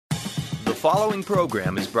following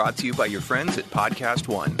program is brought to you by your friends at Podcast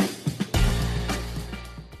One.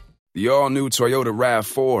 The all-new Toyota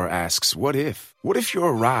RAV4 asks, what if? What if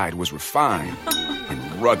your ride was refined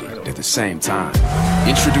and rugged at the same time?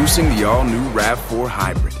 Introducing the all-new RAV4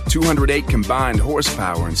 Hybrid. 208 combined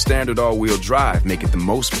horsepower and standard all-wheel drive make it the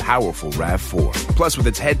most powerful RAV4. Plus, with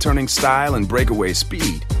its head-turning style and breakaway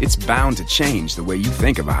speed, it's bound to change the way you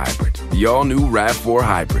think of a hybrid. The all-new RAV4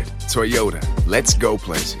 Hybrid. Toyota. Let's go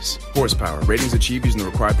places. Horsepower. Ratings achieved using the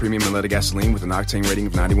required premium unleaded gasoline with an octane rating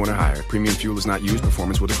of 91 or higher. Premium fuel is not used.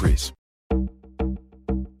 Performance will decrease.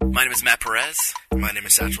 My name is Matt Perez. My name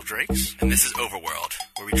is Satchell Drakes. And this is Overworld,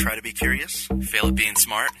 where we try to be curious, fail at being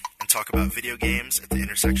smart, and talk about video games at the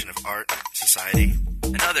intersection of art, society,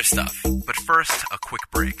 and other stuff. But first, a quick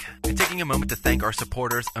break. And taking a moment to thank our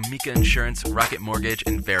supporters, Amica Insurance, Rocket Mortgage,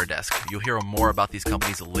 and Veridesk. You'll hear more about these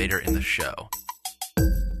companies later in the show.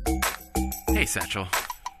 Hey, Satchel.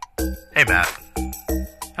 Hey, Matt.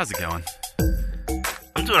 How's it going?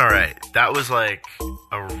 I'm doing all right. That was like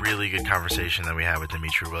a really good conversation that we had with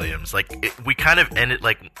Dmitri Williams. We kind of ended,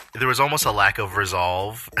 there was almost a lack of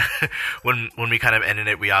resolve when we kind of ended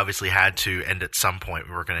it. We obviously had to end at some point.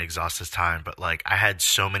 We were going to exhaust his time, but I had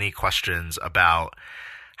so many questions about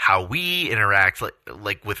how we interact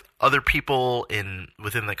like with other people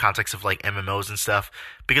within the context of MMOs and stuff,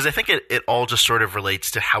 because I think it all just sort of relates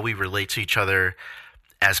to how we relate to each other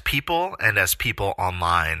as people and as people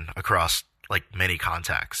online across many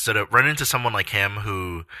contexts. So to run into someone like him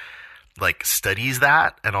who studies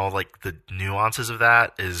that and all the nuances of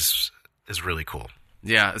that is really cool.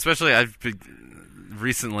 Yeah, especially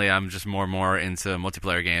recently I'm just more and more into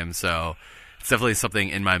multiplayer games, so it's definitely something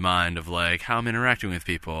in my mind of how I'm interacting with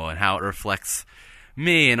people and how it reflects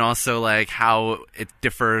me, and also how it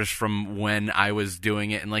differs from when I was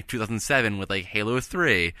doing it in 2007 with Halo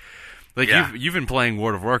 3. You've been playing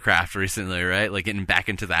World of Warcraft recently, right? Getting back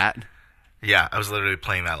into that. Yeah, I was literally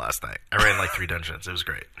playing that last night. I ran 3 dungeons. It was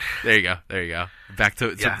great. There you go. Back to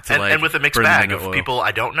and with a mixed bag of people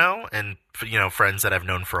I don't know and friends that I've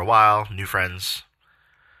known for a while, new friends.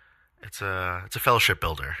 It's a fellowship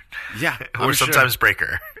builder. Yeah, or sometimes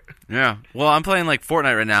breaker. Yeah. Well, I'm playing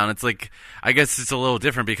Fortnite right now, and it's I guess it's a little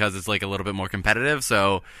different because it's a little bit more competitive.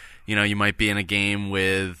 So, you might be in a game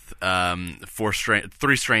with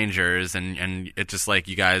 3 strangers, and it's just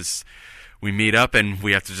you guys. We meet up and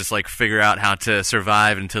we have to just figure out how to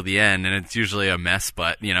survive until the end, and it's usually a mess.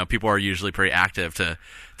 But people are usually pretty active to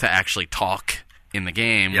actually talk in the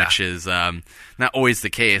game, which is not always the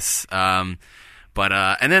case. But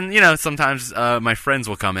and then sometimes my friends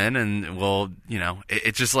will come in and we'll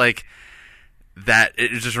it's just that. It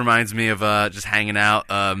just reminds me of just hanging out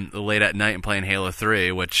late at night and playing Halo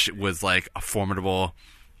 3, which was a formidable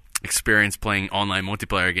experience playing online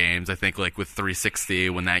multiplayer games. I think with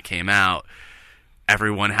 360 when that came out,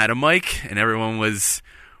 everyone had a mic and everyone was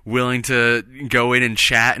willing to go in and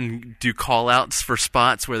chat and do call outs for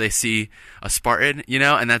spots where they see a Spartan,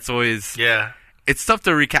 and that's always it's tough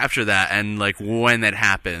to recapture that, and when that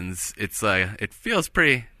happens it's it feels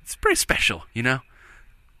pretty special,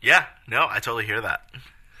 Yeah, no, I totally hear that.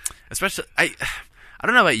 Especially I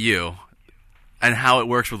don't know about you and how it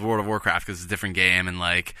works with World of Warcraft, because it's a different game, and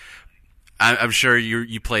I'm sure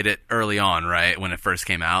you played it early on, right, when it first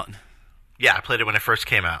came out? Yeah, I played it when it first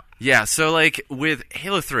came out. Yeah, so with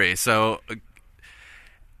Halo 3, so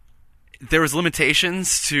there was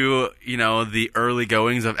limitations to, the early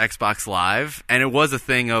goings of Xbox Live, and it was a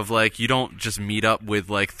thing of you don't just meet up with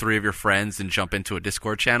 3 of your friends and jump into a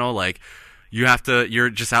Discord channel. You're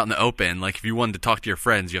just out in the open. If you wanted to talk to your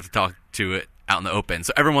friends, you have to talk to it out in the open.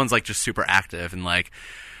 So everyone's just super active and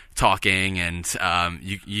talking, and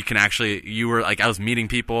you can actually, you were I was meeting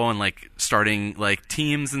people and starting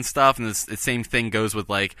teams and stuff, and the same thing goes with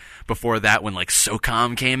before that when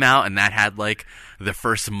SOCOM came out, and that had the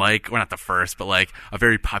first mic, well, not the first, but a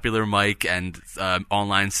very popular mic and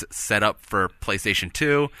online setup for PlayStation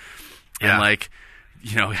 2, and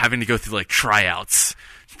having to go through tryouts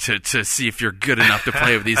to see if you're good enough to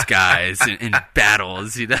play with these guys in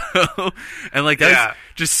battles, and that was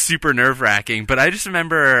just super nerve-wracking. But I just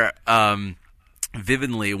remember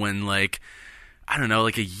vividly when I don't know,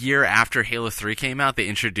 a year after Halo 3 came out, they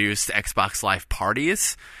introduced Xbox Live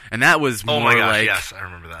parties, and that was more yes, I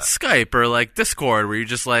remember that. Skype or Discord, where you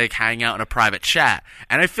just hang out in a private chat.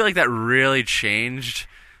 And I feel that really changed,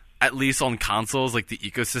 at least on consoles, the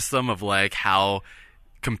ecosystem of how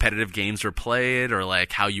competitive games were played, or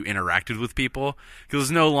how you interacted with people, because it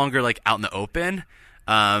was no longer out in the open.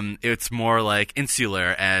 It's more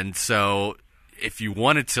insular, and so if you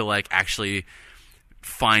wanted to actually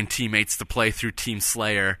find teammates to play through Team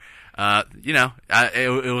Slayer,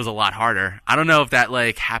 it was a lot harder. I don't know if that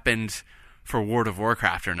like happened for World of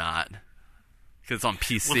Warcraft or not, because it's on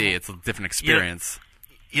PC. It's a different experience.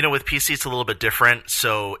 With PC, it's a little bit different.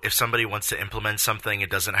 So if somebody wants to implement something, it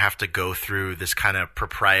doesn't have to go through this kind of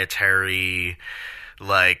proprietary,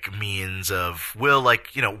 like, means of will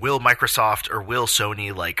Microsoft or will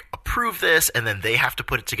Sony like approve this, and then they have to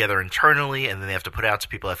put it together internally, and then they have to put it out to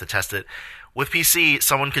people who have to test it. With PC,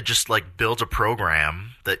 someone could just like build a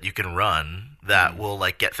program that you can run that will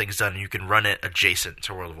like get things done, and you can run it adjacent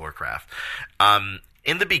to World of Warcraft.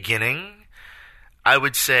 In the beginning, I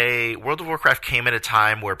would say World of Warcraft came at a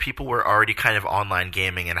time where people were already kind of online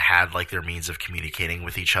gaming and had like their means of communicating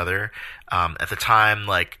with each other. At the time,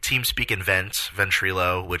 like TeamSpeak and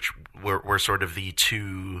Ventrilo, which were sort of the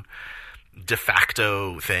two de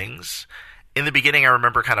facto things. In the beginning, I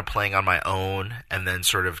remember kind of playing on my own and then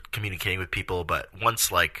sort of communicating with people. But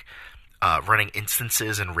once like running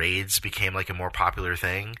instances and raids became like a more popular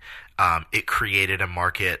thing, it created a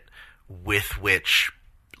market with which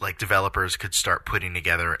like developers could start putting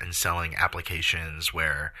together and selling applications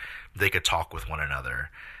where they could talk with one another.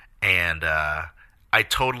 And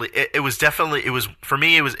it was for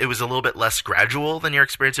me it was a little bit less gradual than your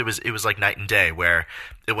experience. It was like night and day, where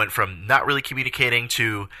it went from not really communicating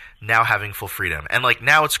to now having full freedom. And like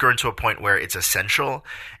now it's grown to a point where it's essential,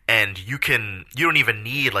 and you don't even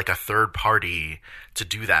need like a third party to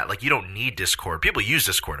do that. Like you don't need Discord. People use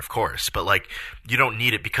Discord, of course, but like you don't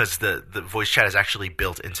need it because the voice chat is actually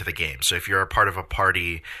built into the game. So if you're a part of a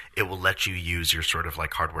party, it will let you use your sort of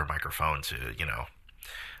like hardware microphone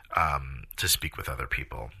to speak with other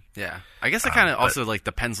people. Yeah. I guess it kind of also like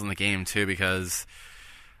depends on the game too, because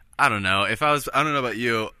I don't know about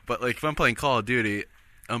you, but like if I'm playing Call of Duty,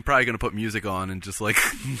 I'm probably going to put music on and just like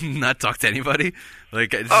not talk to anybody.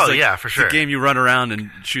 Like, it's just, yeah, for sure. It's a game you run around and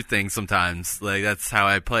shoot things sometimes. Like that's how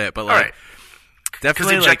I play it. But like, right.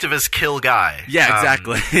 definitely, because the objective is kill guy. Yeah,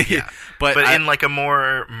 exactly. Yeah. But in like a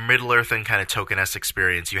more Middle-earth and kind of token-esque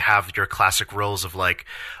experience, you have your classic roles of like,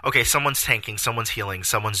 okay, someone's tanking, someone's healing,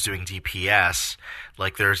 someone's doing DPS.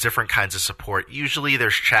 Like there's different kinds of support. Usually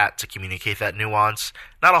there's chat to communicate that nuance.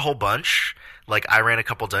 Not a whole bunch. Like I ran a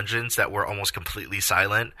couple dungeons that were almost completely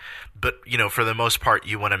silent. But, for the most part,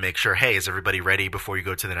 you want to make sure, hey, is everybody ready before you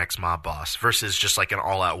go to the next mob boss? Versus just like an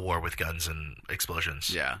all-out war with guns and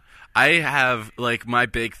explosions. Yeah. I have, like, my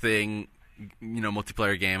big thing,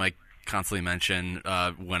 multiplayer game I constantly mention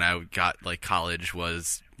when I got, like, college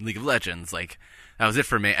was League of Legends. Like, that was it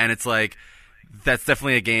for me. And it's, like, that's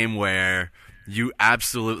definitely a game where you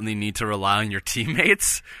absolutely need to rely on your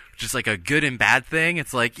teammates, which is, like, a good and bad thing.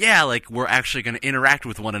 It's like, yeah, like, we're actually going to interact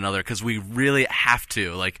with one another because we really have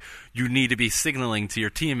to. Like, you need to be signaling to your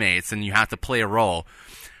teammates and you have to play a role.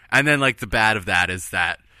 And then, like, the bad of that is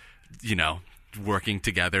that, working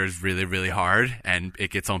together is really, really hard, and it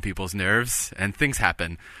gets on people's nerves, and things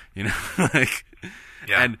happen, like,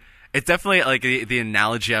 yeah. And it's definitely like the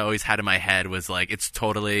analogy I always had in my head was like, it's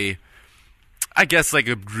totally, I guess like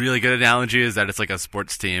a really good analogy is that it's like a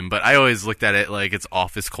sports team, but I always looked at it like it's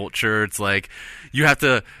office culture. It's like you have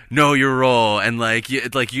to know your role, and like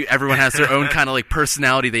everyone has their own kind of like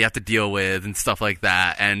personality they have to deal with and stuff like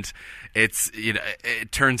that, and it's it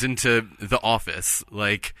turns into The Office.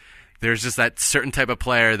 Like, there's just that certain type of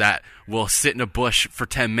player that will sit in a bush for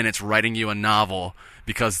 10 minutes writing you a novel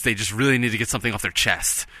because they just really need to get something off their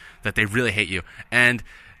chest, that they really hate you. And,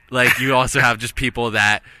 like, you also have just people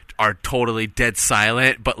that are totally dead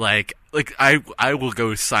silent, but, like I will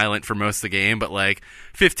go silent for most of the game, but, like,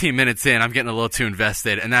 15 minutes in, I'm getting a little too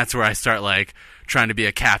invested, and that's where I start, like, trying to be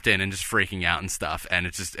a captain and just freaking out and stuff, and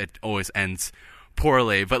it always ends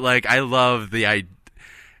poorly. But, like, I love the idea.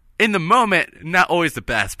 In the moment, not always the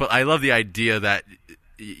best, but I love the idea that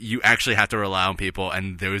you actually have to rely on people,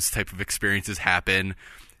 and those type of experiences happen.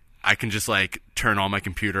 I can just like turn on my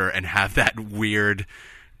computer and have that weird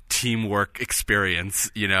teamwork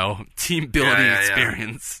experience, team building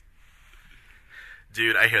experience.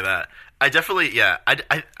 Dude, I hear that. I definitely,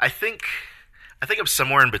 I think I'm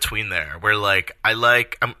somewhere in between there, where like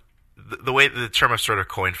the way the term I've sort of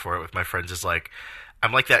coined for it with my friends is like,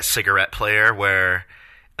 I'm like that cigarette player where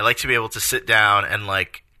I like to be able to sit down and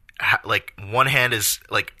like one hand is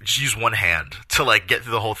like just use one hand to like get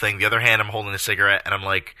through the whole thing. The other hand I'm holding a cigarette and I'm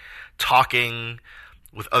like talking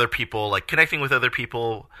with other people, like connecting with other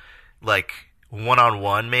people, like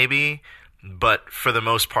one-on-one maybe, but for the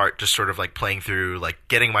most part just sort of like playing through, like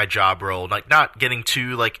getting my job role, like not getting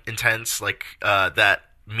too like intense, like that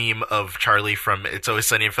meme of Charlie from It's Always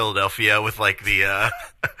Sunny in Philadelphia with like the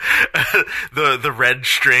the red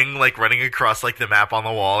string like running across like the map on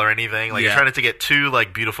the wall or anything. Like, you're trying not to get too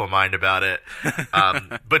like beautiful mind about it.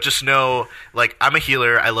 But just know, like, I'm a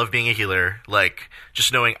healer. I love being a healer. Like,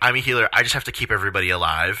 just knowing I'm a healer, I just have to keep everybody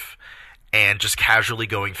alive and just casually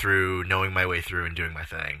going through, knowing my way through and doing my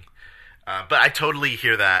thing. But I totally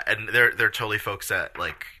hear that, and they're totally folks that,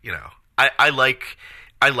 like, you know, I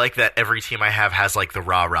like that every team I have has like the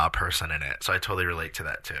rah person in it, so I totally relate to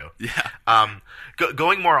that too. Yeah.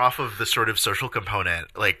 Going more off of the sort of social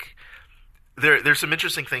component, like there's some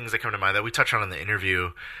interesting things that come to mind that we touched on in the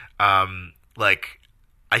interview. Like,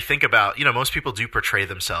 I think about, you know, most people do portray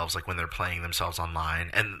themselves like when they're playing themselves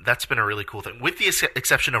online, and that's been a really cool thing, with the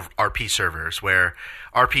exception of RP servers, where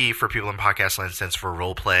RP, for people in podcast land, stands for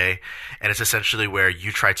role play, and it's essentially where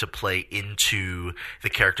you try to play into the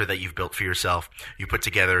character that you've built for yourself. You put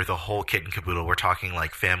together the whole kit and caboodle. We're talking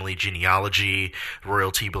like family genealogy,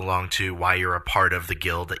 royalty you belong to, why you're a part of the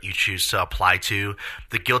guild that you choose to apply to.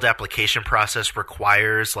 The guild application process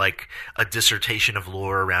requires like a dissertation of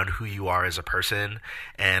lore around who you are as a person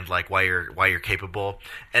and like why you're capable.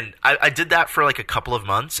 And I did that for like a couple of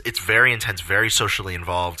months. It's very intense, very socially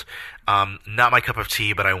involved. Not my cup of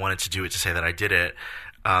tea, but I wanted to do it to say that I did it.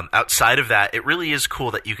 Outside of that, it really is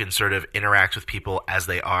cool that you can sort of interact with people as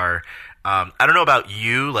they are. I don't know about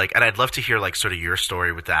you, like, and I'd love to hear like sort of your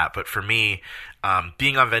story with that. But for me,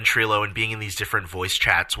 being on Ventrilo and being in these different voice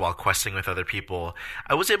chats while questing with other people,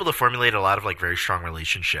 I was able to formulate a lot of like very strong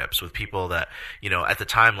relationships with people that, you know, at the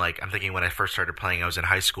time, like, I'm thinking when I first started playing, I was in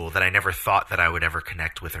high school, that I never thought that I would ever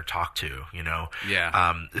connect with or talk to, you know?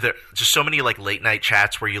 Yeah. There just so many like late night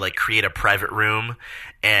chats where you like create a private room,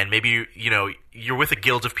 and maybe you know, you're with a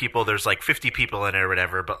guild of people, there's like 50 people in it or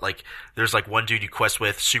whatever, but like there's like one dude you quest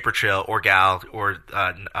with, super chill, or gal, or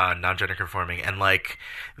non-gender conforming, and like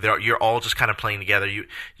you're all just kind of playing together. You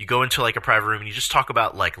go into like a private room and you just talk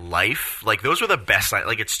about like life. Like, those were the best night.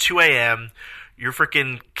 Like, it's 2 a.m., you're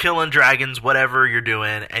freaking killing dragons, whatever you're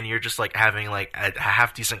doing, and you're just like having like a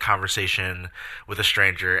half decent conversation with a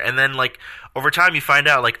stranger. And then like over time you find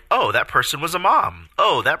out like, oh, that person was a mom.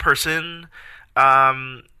 Oh, that person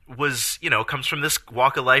was, you know, comes from this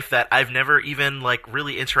walk of life that I've never even like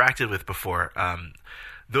really interacted with before.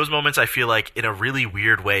 Those moments, I feel like, in a really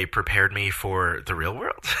weird way, prepared me for the real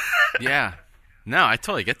world. Yeah. No, I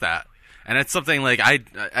totally get that. And it's something like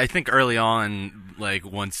I think early on, like,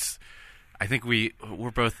 once I think we're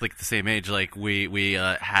both like the same age, like we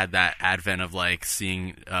had that advent of like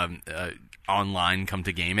seeing online come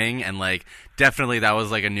to gaming, and like definitely that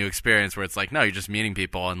was like a new experience where it's like, no, you're just meeting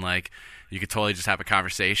people and like you could totally just have a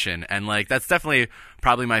conversation. And like that's definitely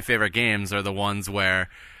probably my favorite games are the ones where,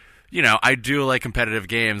 you know, I do like competitive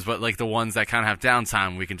games, but like the ones that kind of have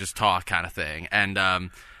downtime, we can just talk kind of thing. And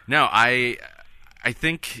no, I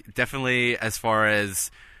think definitely as far as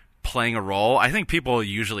playing a role, I think people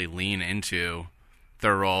usually lean into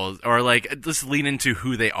their roles, or like just lean into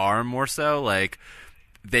who they are more so. Like,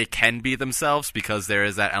 they can be themselves because there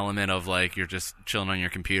is that element of like you're just chilling on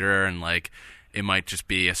your computer, and like it might just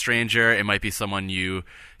be a stranger, it might be someone you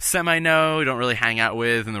semi-know, you don't really hang out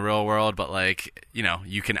with in the real world, but like, you know,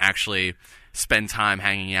 you can actually spend time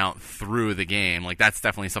hanging out through the game. Like, that's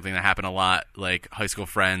definitely something that happened a lot. Like, high school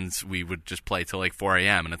friends, we would just play till like 4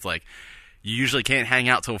 a.m. and it's like, you usually can't hang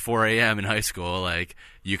out till 4 a.m. in high school. Like,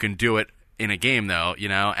 you can do it in a game though, you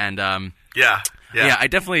know? And yeah, I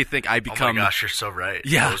definitely think I become... Oh my gosh, you're so right.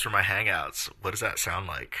 Yeah. Those were my hangouts. What does that sound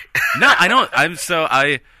like? No, I don't.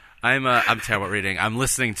 I'm terrible at reading. I'm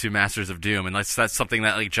listening to Masters of Doom, and that's something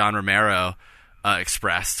that like John Romero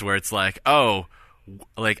expressed, where it's like, oh,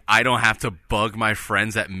 like I don't have to bug my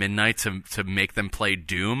friends at midnight to make them play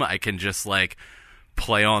Doom. I can just like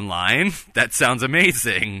play online. That sounds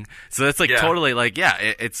amazing. So that's like totally like, yeah,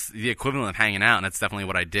 it's the equivalent of hanging out, and that's definitely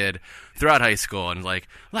what I did throughout high school, and like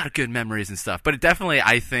a lot of good memories and stuff. But it definitely,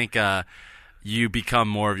 I think, you become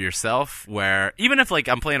more of yourself, where even if like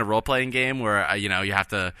I'm playing a role-playing game where you know, you have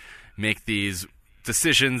to make these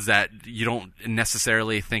decisions that you don't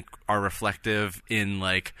necessarily think are reflective in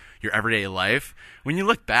like your everyday life, when you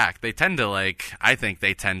look back, they tend to like, I think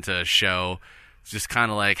they tend to show just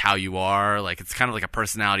kind of like how you are. Like, it's kind of like a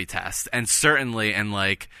personality test, and certainly, and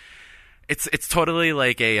like it's totally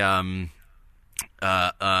like a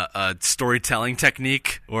storytelling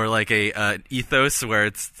technique, or like a ethos where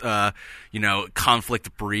it's you know,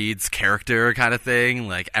 conflict breeds character kind of thing.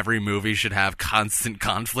 Like, every movie should have constant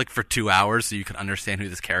conflict for 2 hours so you can understand who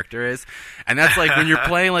this character is. And that's like when you're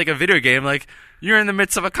playing like a video game, like you're in the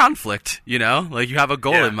midst of a conflict, you know, like you have a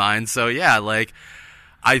goal in mind. So yeah, like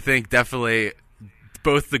I think definitely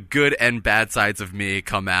both the good and bad sides of me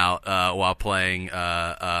come out while playing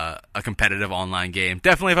a competitive online game.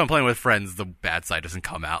 Definitely if I'm playing with friends, the bad side doesn't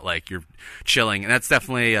come out. Like, you're chilling. And that's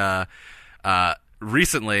definitely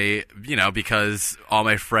recently, because all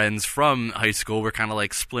my friends from high school were kind of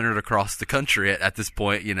like splintered across the country at this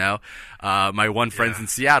point, My one friend's in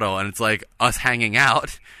Seattle, and it's like us hanging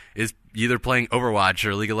out is either playing Overwatch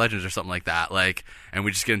or League of Legends or something like that, and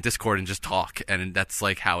we just get in Discord and just talk, and that's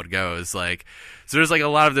like how it goes. So there's like a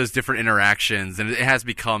lot of those different interactions, and it has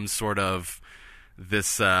become sort of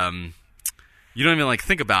this. You don't even like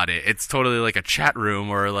think about it. It's totally like a chat room,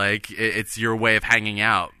 or like it's your way of hanging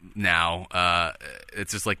out now.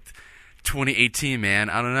 It's just like 2018, man.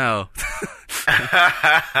 I don't know.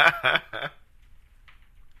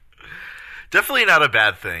 Definitely not a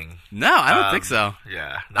bad thing. No, I don't think so.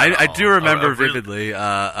 Yeah, I do remember vividly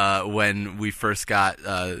when we first got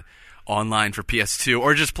online for PS2,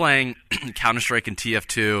 or just playing Counter-Strike and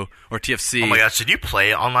TF2 or TFC. Oh my gosh, did you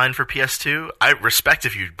play online for PS2? I respect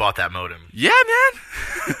if you bought that modem. Yeah,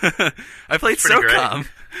 man. I played SOCOM.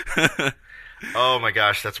 Oh my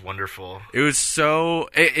gosh, that's wonderful. It was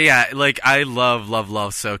I love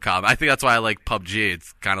SOCOM. I think that's why I like PUBG.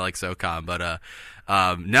 It's kind of like SOCOM, but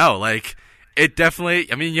it definitely,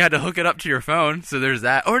 you had to hook it up to your phone, so there's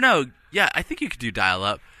that. Or no, yeah, I think you could do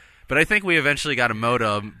dial-up. But I think we eventually got a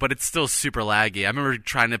modem, but it's still super laggy. I remember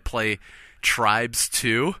trying to play Tribes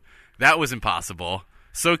 2. That was impossible.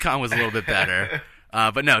 SOCOM was a little bit better.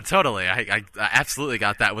 But no, totally. I absolutely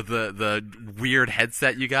got that with the weird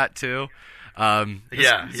headset you got, too.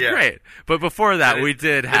 It's great. But before that, we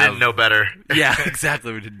didn't know better. Yeah,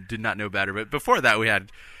 exactly. We did not know better. But before that, we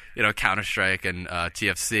had, Counter-Strike and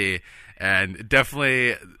TFC. And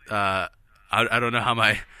definitely, I don't know how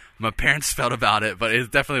my parents felt about it, but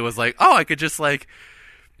it definitely was like, oh, I could just like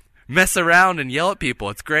mess around and yell at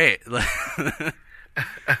people. It's great. But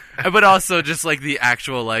also just like the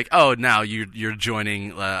actual like, oh, now you're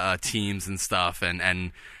joining teams and stuff,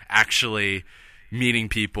 and actually meeting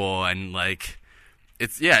people, and like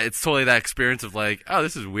it's totally that experience of like, oh,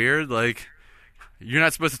 this is weird. Like, you're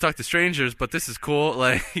not supposed to talk to strangers, but this is cool.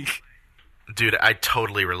 Like, dude, I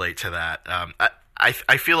totally relate to that.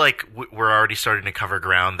 I feel like we're already starting to cover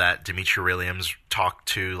ground that Dmitri Williams talked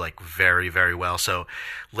to like very, very well. So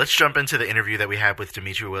let's jump into the interview that we had with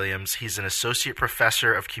Dmitri Williams. He's an associate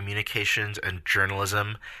professor of communications and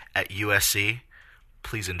journalism at USC.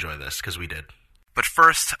 Please enjoy this, because we did. But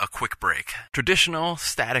first, a quick break. Traditional,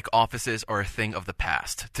 static offices are a thing of the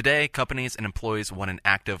past. Today, companies and employees want an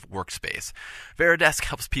active workspace. Veridesk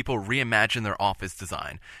helps people reimagine their office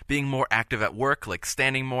design. Being more active at work, like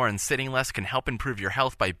standing more and sitting less, can help improve your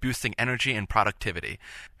health by boosting energy and productivity.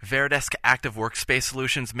 Veridesk active workspace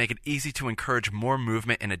solutions make it easy to encourage more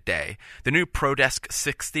movement in a day. The new ProDesk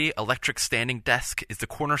 60 electric standing desk is the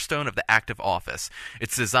cornerstone of the active office.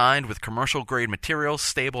 It's designed with commercial-grade materials,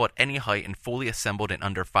 stable at any height, and fully assembled in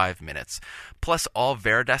under 5 minutes. Plus, all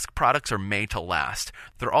Veridesk products are made to last.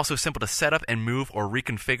 They're also simple to set up and move or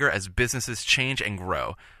reconfigure as businesses change and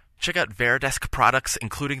grow. Check out Veridesk products,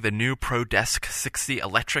 including the new ProDesk 60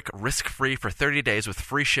 electric, risk-free for 30 days with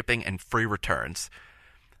free shipping and free returns.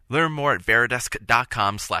 Learn more at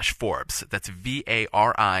veridesk.com/Forbes. That's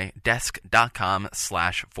VARI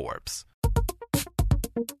desk.com/Forbes.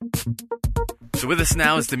 So with us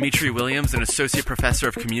now is Dmitri Williams, an associate professor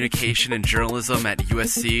of communication and journalism at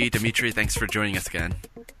USC. Dmitri, thanks for joining us again.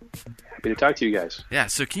 Happy to talk to you guys. Yeah,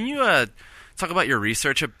 so can you talk about your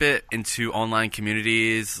research a bit into online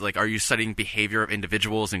communities? Like, are you studying behavior of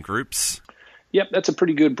individuals and groups? Yep, that's a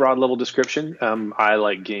pretty good broad level description. I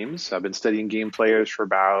like games. I've been studying game players for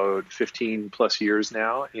about 15 plus years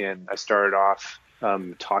now, and I started off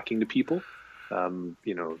talking to people,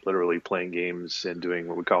 literally playing games and doing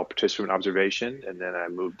what we call participant observation. And then I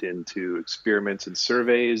moved into experiments and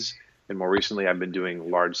surveys. And more recently, I've been doing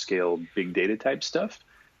large scale big data type stuff.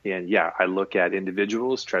 And yeah, I look at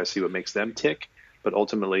individuals, try to see what makes them tick. But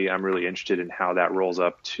ultimately, I'm really interested in how that rolls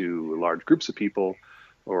up to large groups of people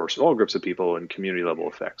or small groups of people and community level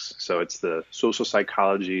effects. So it's the social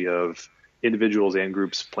psychology of individuals and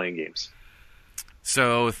groups playing games.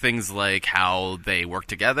 So things like how they work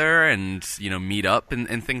together and, meet up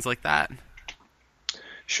and things like that?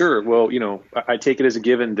 Sure. Well, I take it as a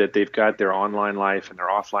given that they've got their online life and their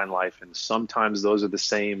offline life, and sometimes those are the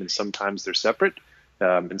same and sometimes they're separate.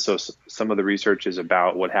 And so some of the research is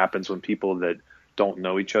about what happens when people that don't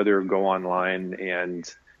know each other go online and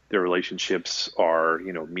their relationships are,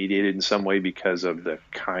 mediated in some way because of the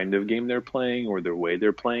kind of game they're playing or the way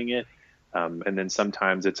they're playing it. And then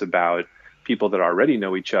sometimes it's about people that already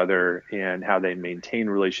know each other and how they maintain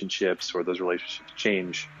relationships or those relationships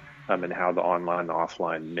change and how the online and the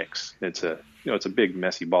offline mix. It's a big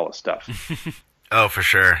messy ball of stuff. Oh, for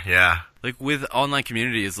sure, yeah. Like with online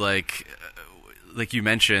communities, like you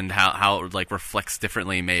mentioned, how it like reflects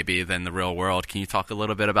differently maybe than the real world. Can you talk a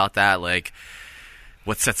little bit about that? Like,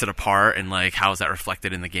 what sets it apart, and like how is that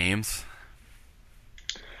reflected in the games?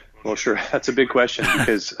 Well, sure, that's a big question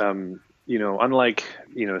because unlike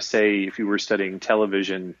say if you were studying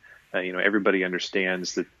television, everybody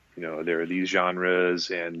understands that there are these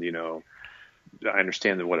genres, and I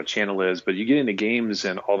understand what a channel is, but you get into games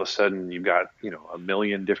and all of a sudden you've got, a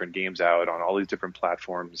million different games out on all these different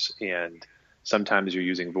platforms. And sometimes you're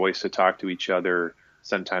using voice to talk to each other.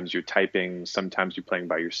 Sometimes you're typing. Sometimes you're playing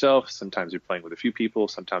by yourself. Sometimes you're playing with a few people.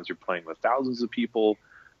 Sometimes you're playing with thousands of people.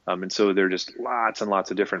 And so there are just lots and lots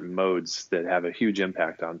of different modes that have a huge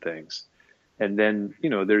impact on things. And then,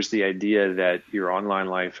 there's the idea that your online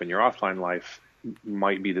life and your offline life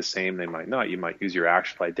might be the same. They might not. You might use your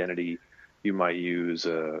actual identity. You might use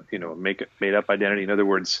made up identity. In other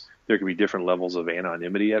words, there could be different levels of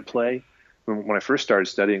anonymity at play. When I first started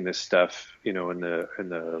studying this stuff, in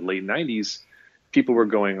the late 90s, people were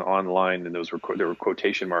going online, and there were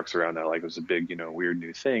quotation marks around that, like it was a big, weird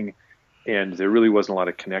new thing, and there really wasn't a lot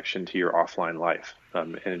of connection to your offline life.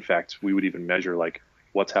 And in fact, we would even measure like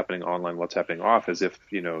what's happening online, what's happening off, as if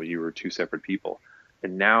you were two separate people.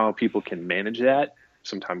 And now people can manage that.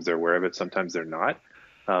 Sometimes they're aware of it, sometimes they're not.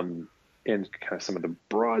 And kind of some of the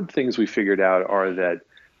broad things we figured out are that,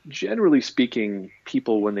 generally speaking,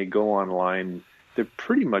 people, when they go online, they're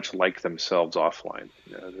pretty much like themselves offline.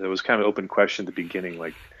 There was kind of an open question at the beginning,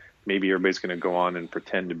 like maybe everybody's going to go on and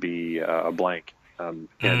pretend to be a blank.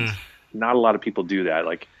 And not a lot of people do that.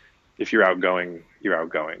 Like if you're outgoing, you're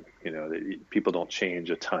outgoing. People don't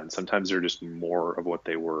change a ton. Sometimes they're just more of what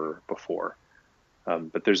they were before.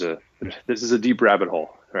 But this is a deep rabbit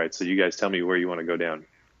hole, right? So you guys tell me where you want to go down.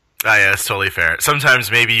 Yeah, that's totally fair.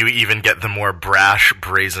 Sometimes maybe you even get the more brash,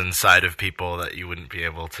 brazen side of people that you wouldn't be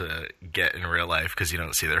able to get in real life because you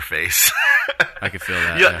don't see their face. I could feel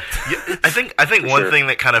that. Yeah. I think one thing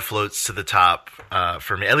that kind of floats to the top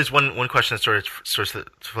for me, at least one question that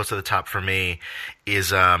floats to the top for me,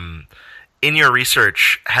 is in your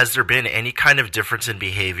research, has there been any kind of difference in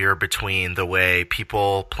behavior between the way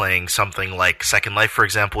people playing something like Second Life, for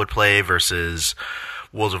example, would play versus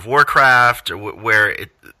World of Warcraft, where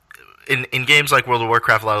in games like World of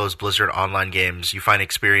Warcraft, a lot of those Blizzard online games, you find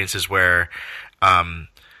experiences where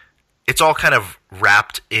it's all kind of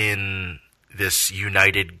wrapped in this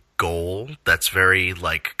united goal that's very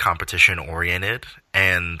like competition oriented.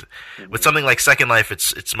 And with something like Second Life,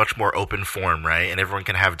 it's much more open form, right? And everyone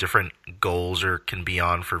can have different goals or can be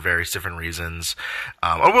on for various different reasons.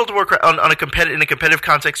 On World of Warcraft, in a competitive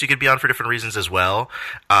context, you could be on for different reasons as well.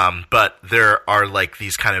 But there are like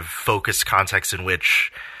these kind of focused contexts in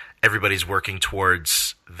which everybody's working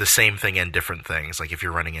towards the same thing and different things. Like if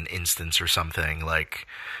you're running an instance or something, like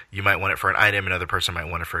you might want it for an item, another person might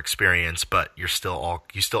want it for experience, but you still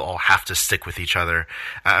all have to stick with each other.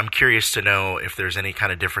 I'm curious to know if there's any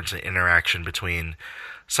kind of difference in interaction between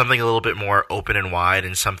something a little bit more open and wide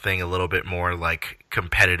and something a little bit more like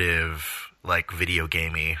competitive, like video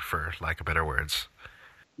gamey, for lack of better words.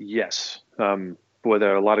 Yes. Boy,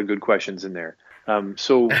 there are a lot of good questions in there.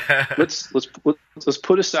 So let's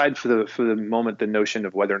put aside for the moment the notion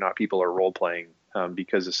of whether or not people are role playing,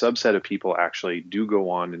 because a subset of people actually do go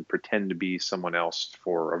on and pretend to be someone else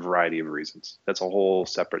for a variety of reasons. That's a whole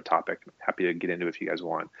separate topic. I'm happy to get into if you guys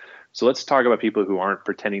want. So let's talk about people who aren't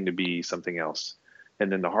pretending to be something else.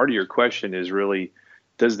 And then the heart of your question is really,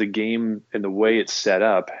 does the game and the way it's set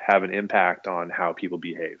up have an impact on how people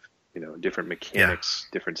behave? Different mechanics,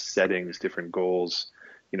 different settings, different goals.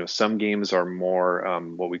 Some games are more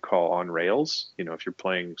what we call on rails. If you're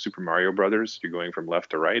playing Super Mario Brothers, you're going from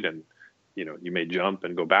left to right, and you may jump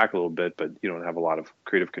and go back a little bit, but you don't have a lot of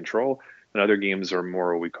creative control. And other games are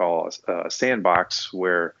more what we call a sandbox,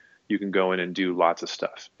 where you can go in and do lots of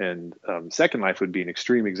stuff. And Second Life would be an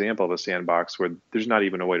extreme example of a sandbox where there's not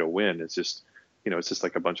even a way to win. It's just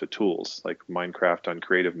like a bunch of tools, like Minecraft on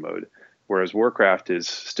creative mode. Whereas Warcraft is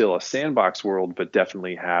still a sandbox world, but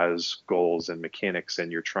definitely has goals and mechanics, and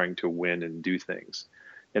you're trying to win and do things.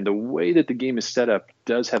 And the way that the game is set up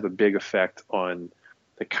does have a big effect on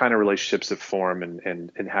the kind of relationships that form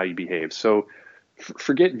and how you behave. So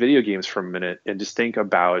forget video games for a minute and just think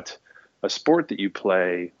about a sport that you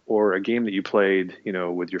play or a game that you played,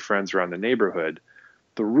 with your friends around the neighborhood.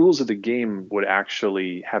 The rules of the game would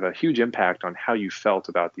actually have a huge impact on how you felt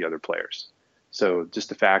about the other players. So just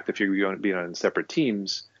the fact that if you're going to be on separate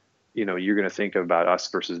teams, you're going to think about us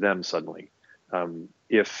versus them suddenly.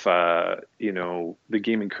 If the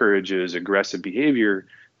game encourages aggressive behavior,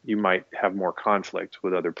 you might have more conflict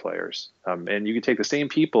with other players. And you can take the same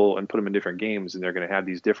people and put them in different games, and they're going to have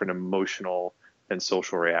these different emotional and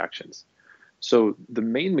social reactions. So the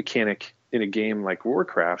main mechanic in a game like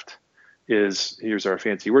Warcraft is, here's our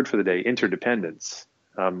fancy word for the day, interdependence,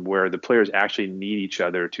 where the players actually need each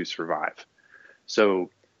other to survive. So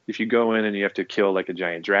if you go in and you have to kill like a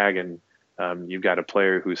giant dragon, you've got a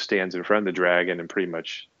player who stands in front of the dragon and pretty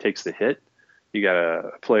much takes the hit. You got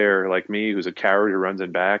a player like me who's a coward who runs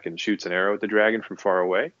in back and shoots an arrow at the dragon from far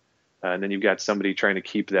away. And then you've got somebody trying to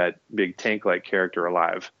keep that big tank-like character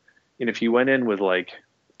alive. And if you went in with like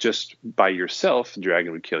just by yourself, the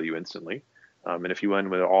dragon would kill you instantly. And if you went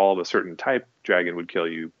with all of a certain type, dragon would kill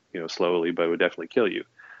you, slowly, but it would definitely kill you.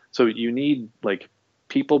 So you need like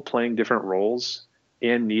people playing different roles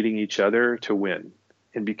and needing each other to win.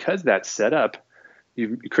 And because that's set up,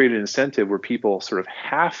 you've created an incentive where people sort of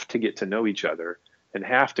have to get to know each other and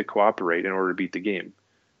have to cooperate in order to beat the game.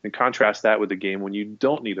 And contrast that with the game when you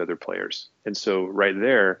don't need other players. And so right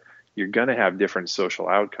there, you're going to have different social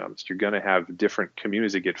outcomes. You're going to have different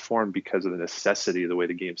communities that get formed because of the necessity of the way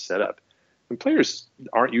the game's set up. And players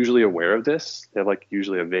aren't usually aware of this. They have like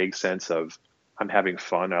usually a vague sense of, I'm having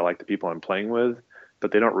fun, I like the people I'm playing with,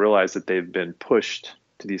 but they don't realize that they've been pushed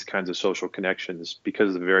to these kinds of social connections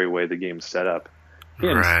because of the very way the game's set up.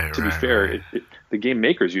 And to be fair, the game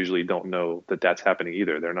makers usually don't know that that's happening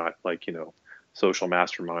either. They're not like, social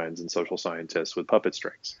masterminds and social scientists with puppet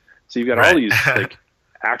strings. So you've got all these like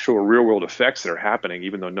actual real world effects that are happening,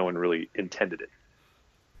 even though no one really intended it.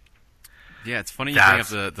 Yeah, it's funny you bring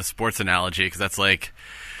up the sports analogy, because that's like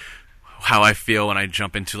how I feel when I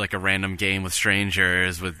jump into like a random game with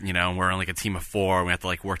strangers with, we're on like a team of 4 and we have to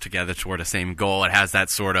like work together toward the same goal. It has that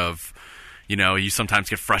sort of, you sometimes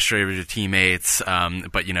get frustrated with your teammates,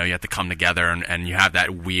 but you have to come together and you have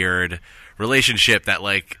that weird relationship that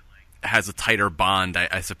like has a tighter bond,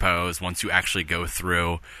 I suppose, once you actually go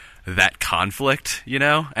through that conflict,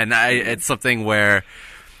 and it's something where,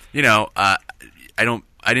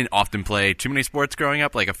 I didn't often play too many sports growing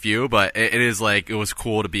up, like a few, but it is like, it was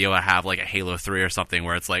cool to be able to have like a Halo 3 or something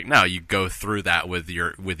where it's like, no, you go through that with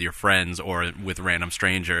your friends or with random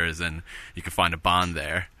strangers and you can find a bond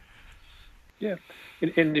there. Yeah.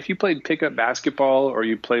 And if you played pickup basketball or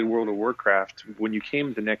you played World of Warcraft, when you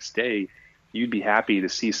came the next day, you'd be happy to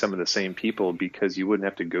see some of the same people because you wouldn't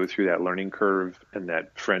have to go through that learning curve and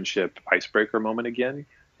that friendship icebreaker moment again.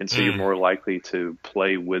 And so you're more likely to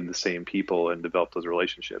play with the same people and develop those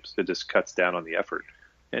relationships. It just cuts down on the effort.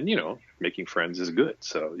 And, making friends is good.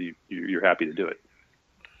 So you're happy to do it.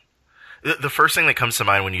 The first thing that comes to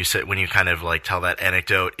mind when you kind of like tell that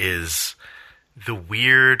anecdote is the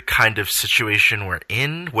weird kind of situation we're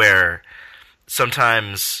in, where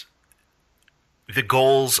sometimes the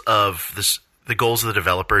goals of the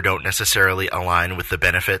developer don't necessarily align with the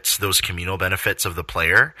benefits, those communal benefits of the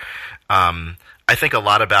player. I think a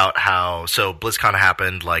lot about so BlizzCon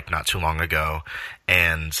happened like not too long ago,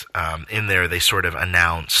 and in there they sort of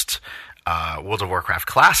announced World of Warcraft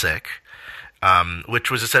Classic,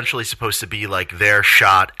 which was essentially supposed to be like their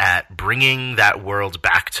shot at bringing that world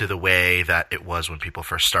back to the way that it was when people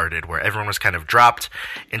first started, where everyone was kind of dropped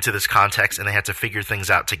into this context and they had to figure things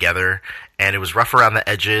out together. And it was rough around the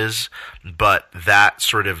edges, but that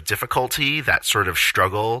sort of difficulty, that sort of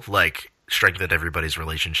struggle, like strengthened everybody's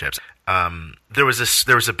relationships. There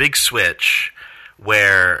was a big switch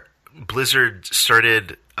where Blizzard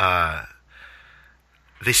started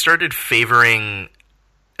favoring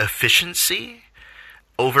efficiency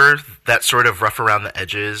over that sort of rough around the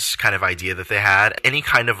edges kind of idea that they had. Any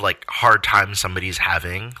kind of like hard time somebody's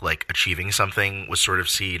having, like achieving something, was sort of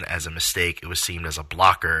seen as a mistake. It was seen as a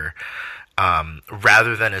blocker,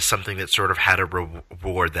 rather than as something that sort of had a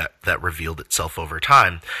reward that revealed itself over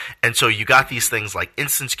time. And so you got these things like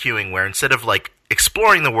instance queuing, where instead of like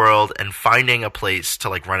exploring the world and finding a place to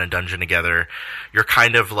like run a dungeon together, you're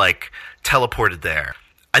kind of like teleported there.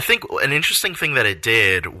 I think an interesting thing that it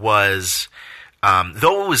did was,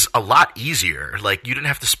 though it was a lot easier, like you didn't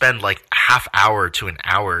have to spend like half hour to an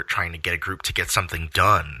hour trying to get a group to get something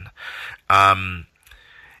done.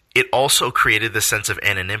 It also created this sense of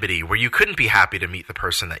anonymity where you couldn't be happy to meet the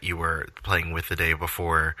person that you were playing with the day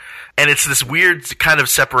before. And it's this weird kind of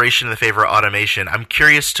separation in the favor of automation. I'm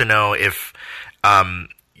curious to know if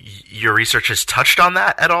your research has touched on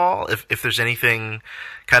that at all, if there's anything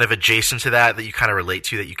kind of adjacent to that you kind of relate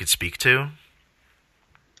to that you could speak to.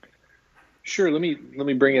 Sure. Let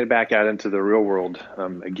me bring it back out into the real world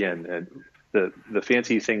again. The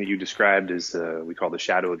fancy thing that you described is we call the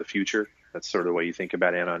shadow of the future. That's sort of the way you think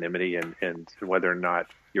about anonymity and whether or not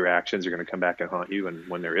your actions are going to come back and haunt you. And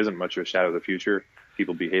when there isn't much of a shadow of the future,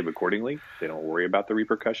 people behave accordingly. They don't worry about the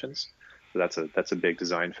repercussions. So that's a big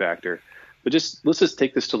design factor. But let's just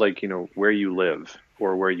take this to like, where you live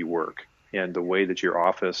or where you work and the way that your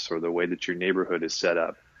office or the way that your neighborhood is set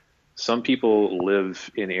up. Some people live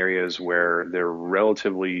in areas where they're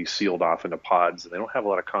relatively sealed off into pods and they don't have a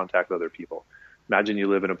lot of contact with other people. Imagine you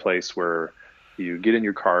live in a place where you get in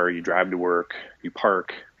your car, you drive to work, you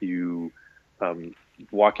park, you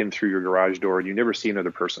walk in through your garage door, and you never see another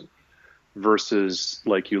person. Versus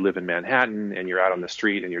like you live in Manhattan and you're out on the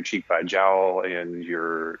street and you're cheek by jowl and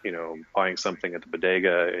you're, buying something at the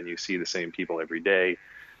bodega and you see the same people every day.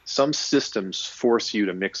 Some systems force you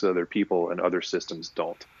to mix with other people and other systems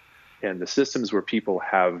don't. And the systems where people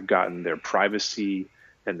have gotten their privacy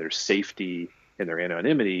and their safety and their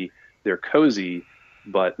anonymity, they're cozy,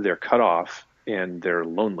 but they're cut off and they're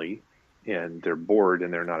lonely and they're bored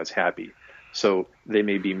and they're not as happy. So they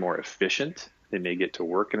may be more efficient. They may get to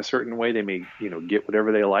work in a certain way. They may, get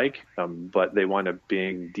whatever they like, but they wind up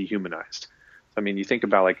being dehumanized. I mean, you think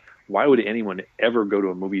about like, why would anyone ever go to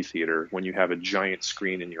a movie theater when you have a giant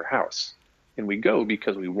screen in your house? And we go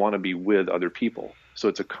because we want to be with other people. So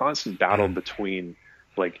it's a constant battle between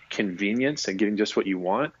like convenience and getting just what you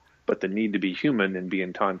want, but the need to be human and be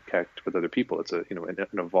in contact with other people. It's an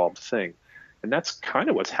evolved thing. And that's kind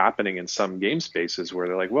of what's happening in some game spaces where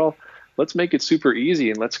they're like, well, let's make it super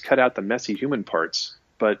easy and let's cut out the messy human parts.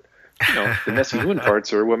 But, the messy human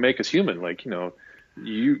parts are what make us human. Like,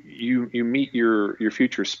 you meet your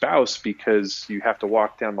future spouse because you have to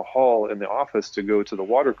walk down the hall in the office to go to the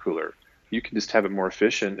water cooler. You can just have it more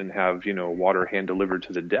efficient and have, water hand delivered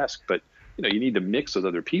to the desk. But, you need to mix with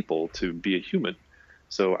other people to be a human.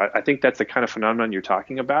 So I think that's the kind of phenomenon you're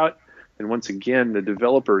talking about. And once again, the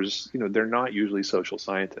developers, they're not usually social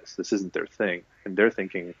scientists. This isn't their thing. And they're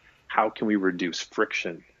thinking, how can we reduce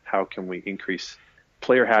friction? How can we increase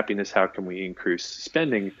player happiness? How can we increase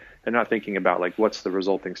spending? And not thinking about like what's the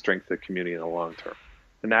resulting strength of the community in the long term.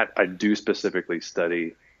 And that I do specifically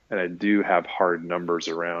study, and I do have hard numbers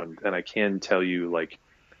around. And I can tell you like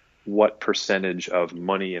what percentage of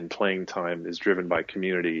money and playing time is driven by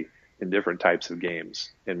community in different types of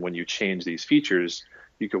games. And when you change these features,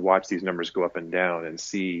 you could watch these numbers go up and down and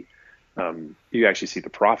see you actually see the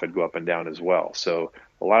profit go up and down as well. So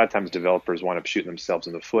a lot of times developers wind up shooting themselves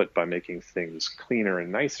in the foot by making things cleaner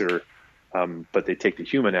and nicer, but they take the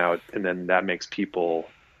human out, and then that makes people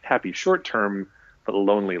happy short term, but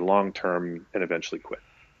lonely long term, and eventually quit.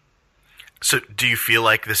 So do you feel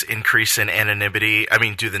like this increase in anonymity, I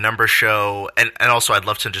mean, do the numbers show, and also I'd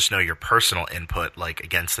love to just know your personal input, like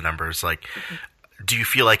against the numbers, like, do you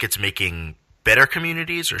feel like it's making better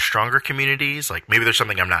communities or stronger communities? Like maybe there's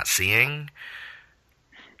something I'm not seeing.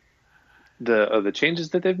 The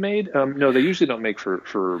changes that they've made, no, they usually don't make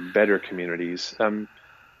for better communities.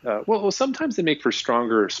 Well, sometimes they make for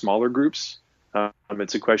stronger, smaller groups.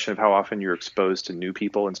 It's a question of how often you're exposed to new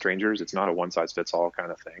people and strangers. It's not a one size fits all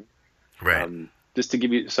kind of thing. Right. Just to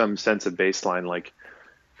give you some sense of baseline, like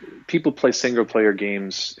people play single player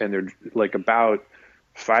games and they're like about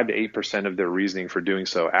 5 to 8% of their reasoning for doing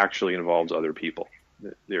so actually involves other people.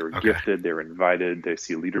 They're gifted, they're invited, they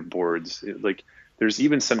see leaderboards. Like there's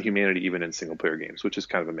even some humanity even in single player games, which is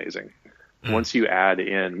kind of amazing. Once you add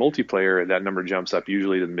in multiplayer, that number jumps up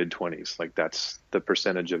usually to the mid 20s. Like that's the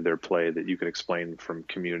percentage of their play that you can explain from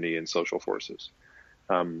community and social forces.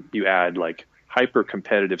 You add like hyper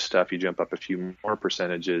competitive stuff, you jump up a few more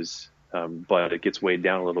percentages, but it gets weighed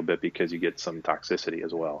down a little bit because you get some toxicity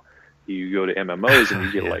as well. You go to MMOs and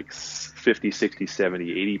you get like 50, 60,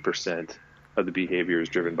 70, 80% of the behavior is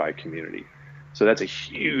driven by community. So that's a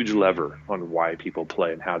huge lever on why people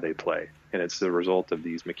play and how they play. And it's the result of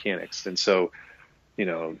these mechanics. And so,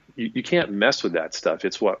 you can't mess with that stuff.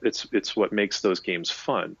 It's what makes those games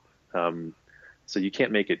fun. So you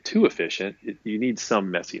can't make it too efficient. You need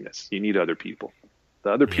some messiness. You need other people. The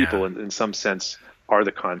other people in some sense are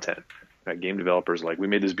the content. Game developers we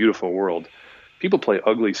made this beautiful world. People play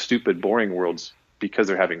ugly, stupid, boring worlds because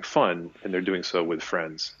they're having fun and they're doing so with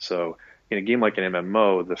friends. So in a game like an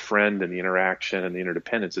MMO, the friend and the interaction and the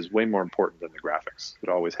interdependence is way more important than the graphics. It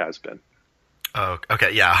always has been. Oh,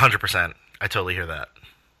 okay. Yeah, 100%. I totally hear that.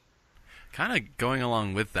 Kind of going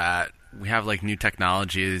along with that, we have new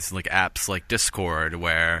technologies like apps like Discord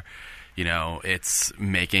where, it's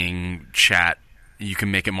making chat, you can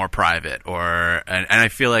make it more private and I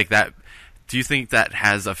feel like that, do you think that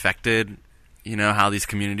has affected how these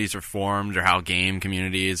communities are formed or how game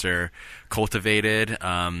communities are cultivated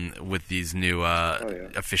with these new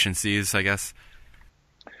efficiencies, I guess?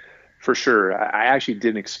 For sure. I actually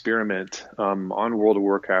did an experiment on World of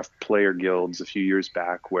Warcraft player guilds a few years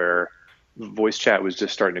back where voice chat was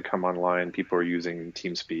just starting to come online. People were using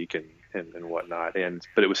TeamSpeak and whatnot,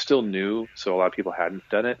 but it was still new, so a lot of people hadn't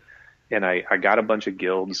done it. And I got a bunch of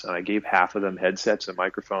guilds, and I gave half of them headsets and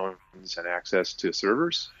microphones and access to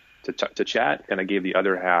servers to chat, and I gave the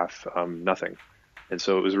other half nothing. And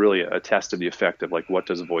so it was really a test of the effect of like, what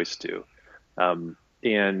does voice do?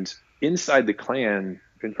 And inside the clan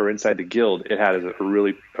or inside the guild, it had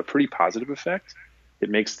a pretty positive effect. It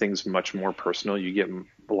makes things much more personal. You get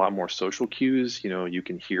a lot more social cues. You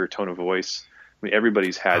can hear tone of voice. I mean,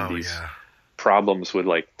 everybody's had these problems with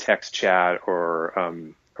like text chat or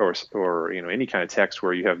any kind of text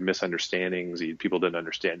where you have misunderstandings. People didn't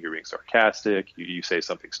understand you're being sarcastic. You say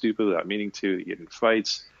something stupid without meaning to. You get in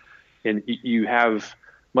fights, and you have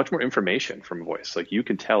much more information from voice. Like you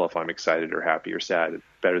can tell if I'm excited or happy or sad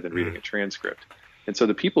better than reading a transcript. And so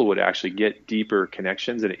the people would actually get deeper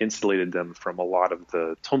connections, and it insulated them from a lot of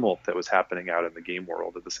the tumult that was happening out in the game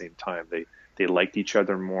world at the same time. They liked each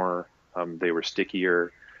other more. They were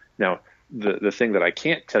stickier. Now, the thing that I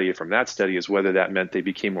can't tell you from that study is whether that meant they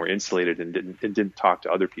became more insulated and didn't talk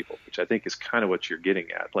to other people, which I think is kind of what you're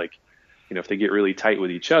getting at. Like, if they get really tight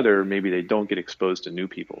with each other, maybe they don't get exposed to new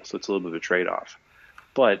people. So it's a little bit of a trade-off.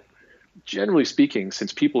 But generally speaking,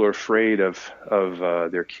 since people are afraid of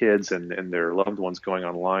their kids and their loved ones going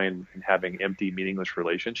online and having empty, meaningless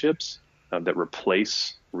relationships that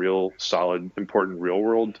replace real, solid, important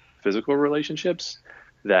real-world physical relationships,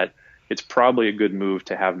 that it's probably a good move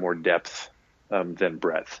to have more depth than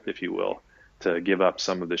breadth, if you will, to give up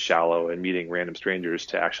some of the shallow and meeting random strangers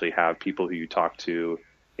to actually have people who you talk to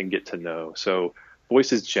and get to know. So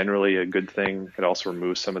voice is generally a good thing. It also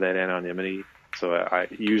removes some of that anonymity. So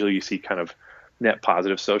usually you see kind of net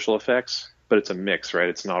positive social effects, but it's a mix, right?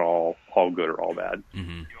 It's not all good or all bad.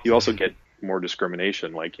 Mm-hmm. You also get more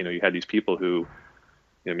discrimination. Like, you had these people who,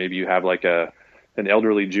 maybe you have like an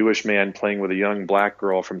elderly Jewish man playing with a young black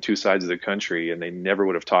girl from two sides of the country, and they never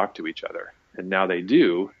would have talked to each other. And now they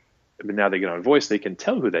do. But now they get on voice, they can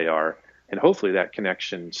tell who they are. And hopefully that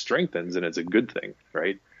connection strengthens, and it's a good thing,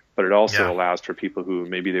 right? But it also allows for people who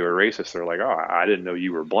maybe they were racist. They're like, oh, I didn't know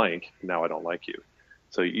you were blank. Now I don't like you.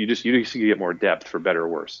 So you just get more depth, for better or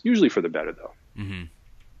worse. Usually for the better, though. Mm-hmm.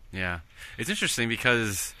 Yeah, it's interesting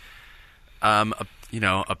because, one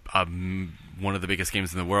of the biggest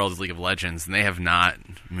games in the world is League of Legends, and they have not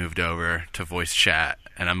moved over to voice chat.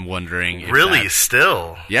 And I'm wondering, if really,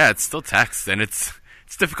 still? Yeah, it's still text, and it's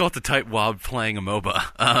difficult to type while playing a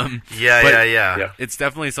MOBA. Yeah. It's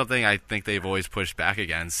definitely something I think they've always pushed back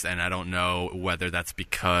against, and I don't know whether that's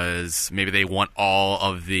because maybe they want all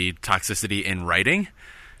of the toxicity in writing,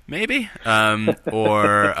 maybe,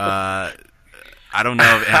 or I don't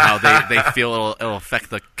know how they feel it'll affect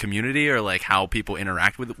the community or like how people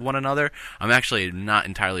interact with one another. I'm actually not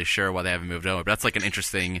entirely sure why they haven't moved over, but that's like an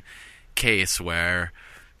interesting case where,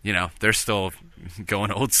 they're still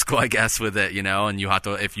going old school, I guess, with it, and you have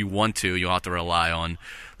to, if you want to, you'll have to rely on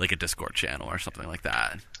like a Discord channel or something like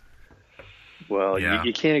that. Well,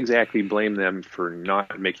 you can't exactly blame them for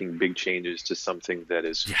not making big changes to something that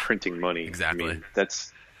is printing money. Exactly. I mean,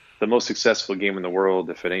 that's the most successful game in the world.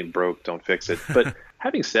 If it ain't broke, don't fix it. But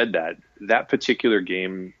having said that particular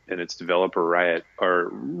game and its developer, Riot, are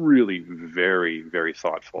really very, very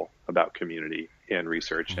thoughtful about community and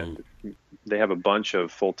research. Mm-hmm. And they have a bunch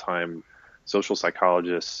of full-time social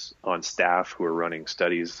psychologists on staff who are running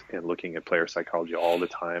studies and looking at player psychology all the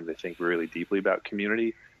time. They think really deeply about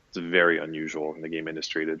community. It's very unusual in the game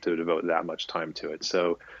industry to devote that much time to it.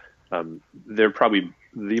 So they're probably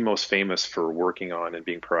the most famous for working on and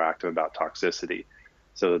being proactive about toxicity.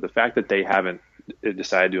 So the fact that they haven't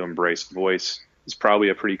decided to embrace voice is probably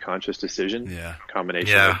a pretty conscious decision.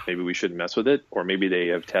 Combination of maybe we shouldn't mess with it, or maybe they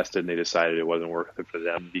have tested and they decided it wasn't worth it for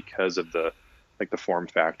them because of the form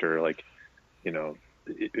factor. Like,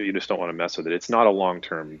 you just don't want to mess with it. It's not a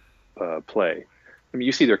long-term play. I mean,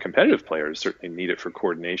 you see their competitive players certainly need it for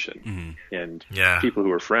coordination. Mm-hmm. And people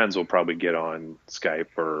who are friends will probably get on Skype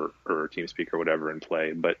or TeamSpeak or whatever and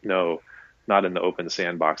play. But no, not in the open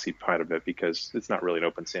sandboxy part of it, because it's not really an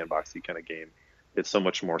open sandboxy kind of game. It's so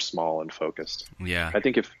much more small and focused. Yeah. I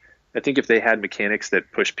think if they had mechanics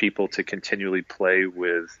that push people to continually play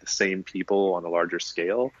with the same people on a larger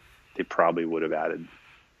scale, they probably would have added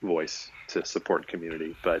voice to support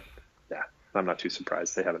community. But I'm not too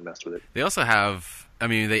surprised they haven't messed with it. They also have,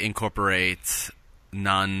 they incorporate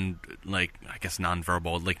non-verbal,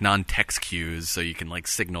 non-text cues, so you can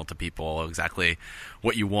signal to people exactly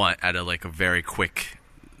what you want at a very quick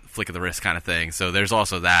flick of the wrist kind of thing. So there's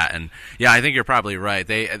also that, and I think you're probably right.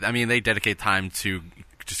 They dedicate time to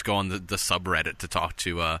just go on the subreddit to talk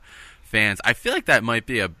to fans. I feel like that might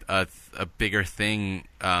be a bigger thing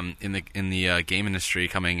in the game industry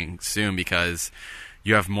coming soon, because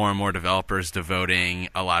you have more and more developers devoting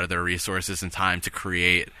a lot of their resources and time to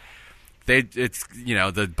create. It's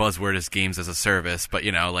the buzzword is games as a service, but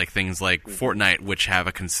like things like Fortnite, which have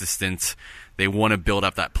a consistent. They want to build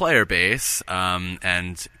up that player base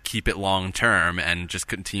and keep it long term, and just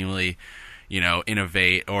continually,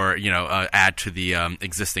 innovate or add to the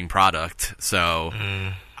existing product. So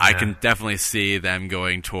I can definitely see them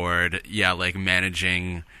going toward like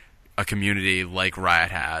managing a community like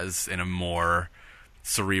Riot has in a more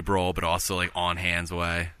cerebral but also like on hands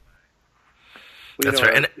way. Well, that's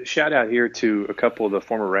right. And shout out here to a couple of the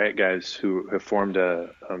former Riot guys who have formed a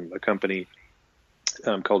company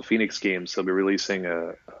called Phoenix Games. They'll be releasing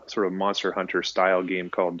a sort of Monster Hunter style game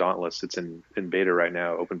called Dauntless. It's in beta right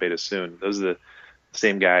now, open beta soon. Those are the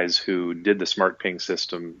same guys who did the smart ping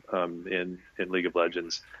system in League of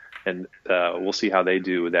Legends, and we'll see how they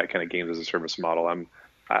do with that kind of games as a service model.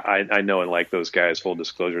 I know and like those guys. Full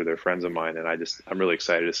disclosure, they're friends of mine, and I'm really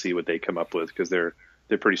excited to see what they come up with, because they're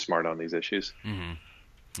pretty smart on these issues.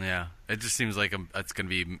 Mm-hmm. Yeah, it just seems like it's going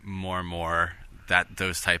to be more and more that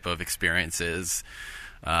those type of experiences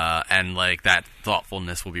and like that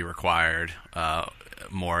thoughtfulness will be required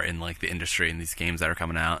more in like the industry and these games that are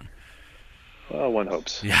coming out. Well, one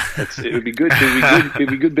hopes. Yeah, it would be good. It would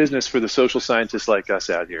be good business for the social scientists like us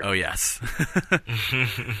out here. Oh yes.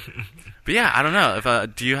 But yeah, I don't know.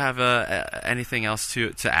 If do you have anything else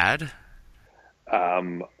to add?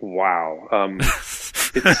 Wow.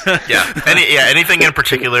 Anything in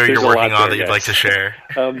particular you're working on that you'd like to share?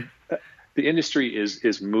 The industry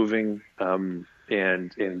is moving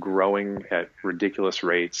and growing at ridiculous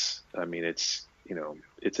rates. I mean, it's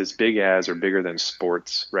as big as or bigger than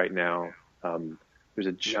sports right now. There's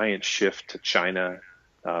a giant shift to China.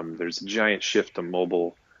 There's a giant shift to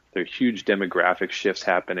mobile. There are huge demographic shifts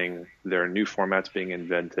happening. There are new formats being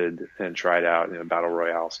invented and tried out, battle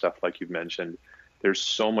royale stuff like you've mentioned. There's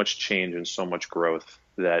so much change and so much growth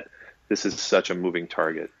that this is such a moving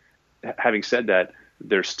target. Having said that,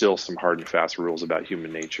 there's still some hard and fast rules about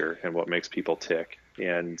human nature and what makes people tick.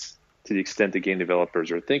 And to the extent that game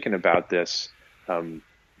developers are thinking about this,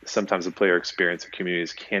 sometimes the player experience of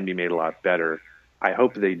communities can be made a lot better. I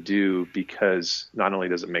hope they do, because not only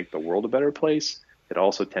does it make the world a better place, it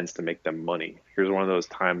also tends to make them money. Here's one of those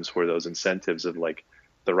times where those incentives of like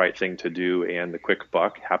the right thing to do and the quick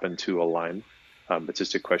buck happen to align. It's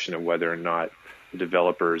just a question of whether or not the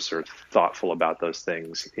developers are thoughtful about those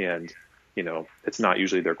things. And, it's not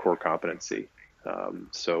usually their core competency.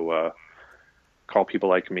 So call people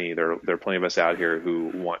like me. There are plenty of us out here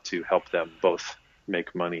who want to help them both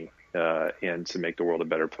make money and to make the world a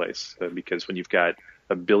better place. Because when you've got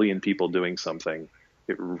 1 billion people doing something,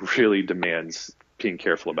 it really demands being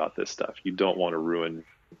careful about this stuff. You don't want to ruin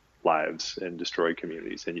lives and destroy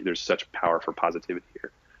communities. And there's such power for positivity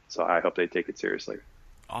here. So I hope they take it seriously.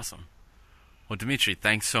 Awesome. Well, Dmitri,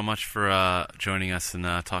 thanks so much for joining us and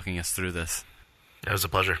talking us through this. It was a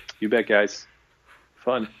pleasure. You bet, guys.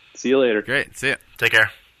 Fun. See you later. Great. See ya. Take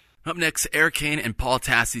care. Up next, Erik, Kain, and Paul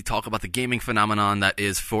Tassi talk about the gaming phenomenon that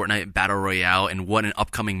is Fortnite Battle Royale and what an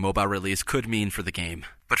upcoming mobile release could mean for the game.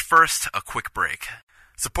 But first, a quick break.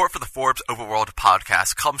 Support for the Forbes Overworld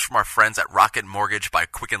podcast comes from our friends at Rocket Mortgage by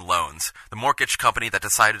Quicken Loans, the mortgage company that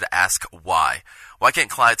decided to ask why. Why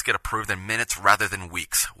can't clients get approved in minutes rather than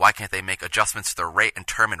weeks? Why can't they make adjustments to their rate and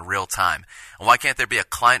term in real time? And why can't there be a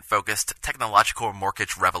client-focused technological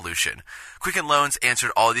mortgage revolution? Quicken Loans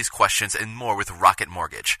answered all of these questions and more with Rocket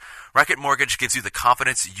Mortgage. Rocket Mortgage gives you the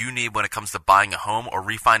confidence you need when it comes to buying a home or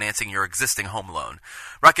refinancing your existing home loan.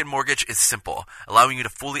 Rocket Mortgage is simple, allowing you to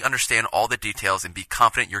fully understand all the details and be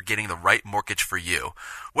confident you're getting the right mortgage for you.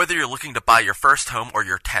 Whether you're looking to buy your first home or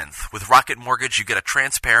your 10th, with Rocket Mortgage you get a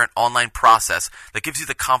transparent online process that gives you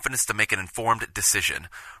the confidence to make an informed decision.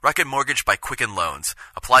 Rocket Mortgage by Quicken Loans.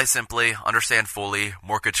 Apply simply, understand fully,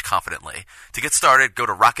 mortgage confidently. To get started, go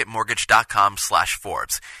to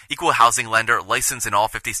rocketmortgage.com/Forbes. Equal housing lender, licensed in all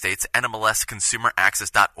 50 states, NMLS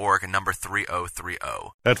consumeraccess.org, number 3030.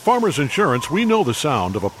 At Farmers Insurance, we know the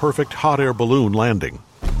sound of a perfect hot air balloon landing.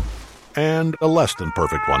 And a less than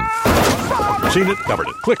perfect one. Seen it, covered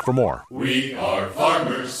it. Click for more. We are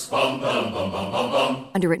farmers. Bum, bum, bum, bum, bum, bum.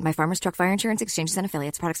 Underwritten by Farmers Truck Fire Insurance Exchanges and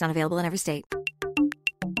Affiliates. Products not available in every state.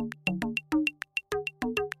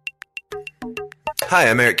 Hi,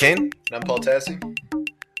 I'm Erik Kain. And I'm Paul Tassi.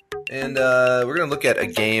 And we're going to look at a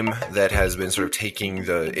game that has been sort of taking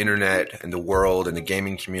the internet and the world and the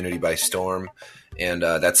gaming community by storm. And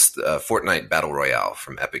that's Fortnite Battle Royale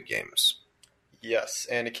from Epic Games. Yes,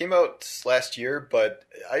 and it came out last year, but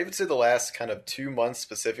I would say the last kind of 2 months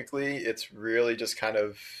specifically, it's really just kind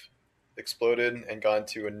of exploded and gone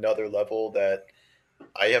to another level that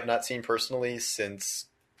I have not seen personally since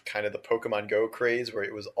kind of the Pokemon Go craze, where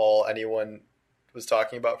it was all anyone was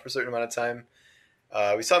talking about for a certain amount of time.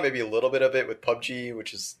 We saw maybe a little bit of it with PUBG,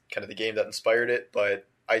 which is kind of the game that inspired it, but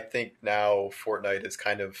I think now Fortnite is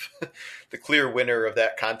kind of the clear winner of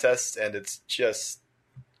that contest, and it's just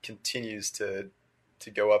continues to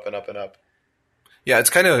go up and up and up. Yeah, it's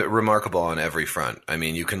kind of remarkable on every front. I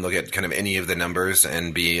mean, you can look at kind of any of the numbers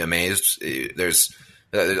and be amazed. There's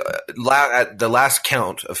the last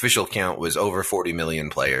count, official count, was over 40 million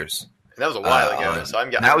players. And that was a while ago, so I'm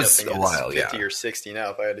guessing a while, 50 or 60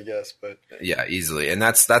 now, if I had to guess. But yeah, easily, and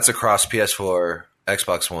that's across PS4,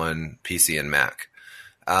 Xbox One, PC, and Mac.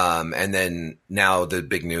 And then now the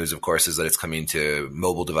big news, of course, is that it's coming to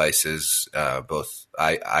mobile devices, both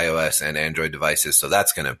iOS and Android devices. So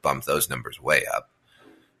that's going to bump those numbers way up.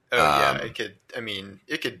 Oh yeah, it could. I mean,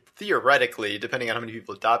 it could theoretically, depending on how many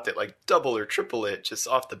people adopt it, like double or triple it just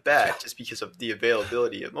off the bat, just because of the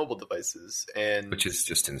availability of mobile devices, and which is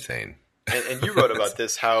just insane. And you wrote about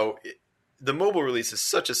this, how the mobile release is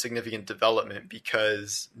such a significant development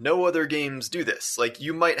because no other games do this. Like,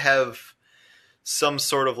 you might have some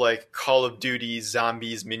sort of like Call of Duty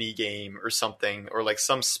Zombies mini game or something, or like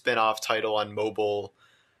some spin-off title on mobile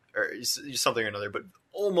or something or another, but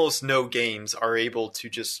almost no games are able to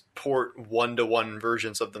just port one-to-one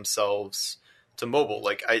versions of themselves to mobile.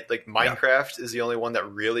 Like Minecraft is the only one that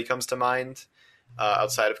really comes to mind,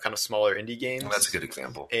 outside of kind of smaller indie games. Well, that's a good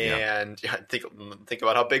example. And think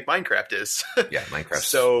about how big Minecraft is. Yeah, Minecraft.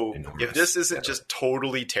 So if this isn't just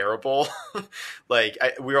totally terrible, like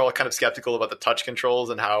we were all kind of skeptical about the touch controls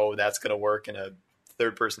and how that's going to work in a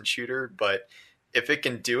third-person shooter. But if it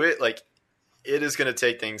can do it, like, it is going to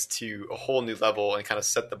take things to a whole new level and kind of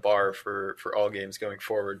set the bar for all games going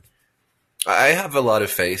forward. I have a lot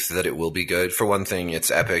of faith that it will be good. For one thing,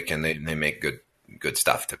 it's Epic and they make good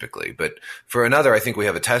stuff typically. But for another, I think we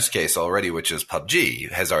have a test case already, which is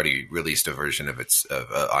PUBG has already released a version of its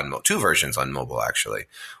two versions on mobile actually.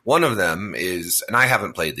 One of them is, and I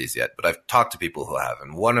haven't played these yet, but I've talked to people who have,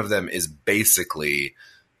 and one of them is basically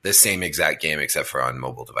the same exact game except for on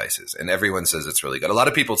mobile devices, and everyone says it's really good. A lot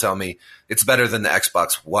of people tell me it's better than the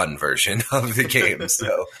Xbox One version of the game.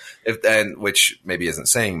 So, which maybe isn't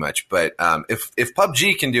saying much, but if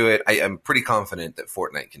PUBG can do it, I am pretty confident that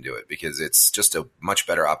Fortnite can do it because it's just a much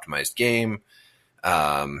better optimized game,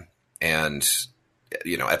 and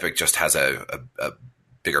Epic just has a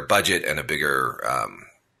bigger budget and a bigger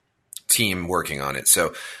team working on it.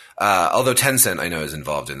 So. Although Tencent, I know, is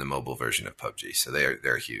involved in the mobile version of PUBG, so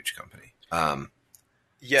they're a huge company.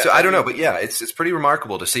 Yeah, so I don't know, but yeah, it's pretty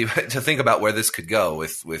remarkable to think about where this could go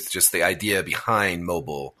with just the idea behind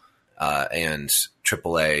mobile and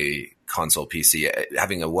AAA console PC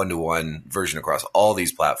having a 1-to-1 version across all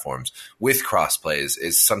these platforms with crossplays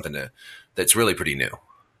is something that's really pretty new.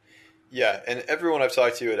 Yeah, and everyone I've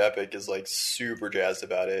talked to at Epic is like super jazzed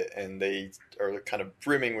about it, and they are kind of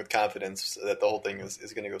brimming with confidence that the whole thing is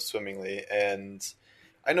going to go swimmingly. And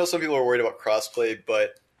I know some people are worried about crossplay,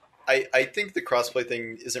 but I think the crossplay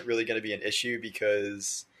thing isn't really going to be an issue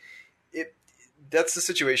because that's the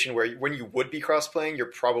situation where when you would be crossplaying, you're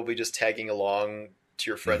probably just tagging along to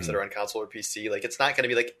your friends that are on console or PC. Like, it's not going to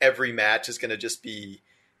be like every match is going to just be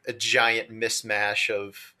a giant mismatch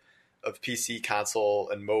of PC, console,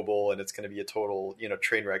 and mobile, and it's going to be a total,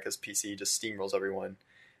 train wreck as PC just steamrolls everyone.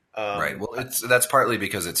 Right. Well, that's partly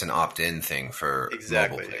because it's an opt-in thing for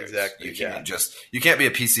mobile players. Exactly. You can't be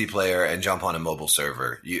a PC player and jump on a mobile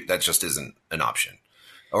server. That just isn't an option,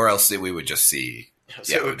 or else we would just see.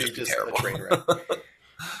 So it would be just a train wreck.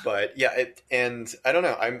 But yeah, and I don't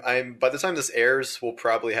know. I'm by the time this airs, we'll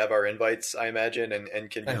probably have our invites, I imagine, and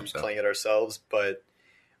can be playing it ourselves. But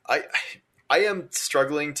I am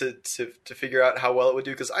struggling to figure out how well it would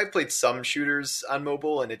do because I've played some shooters on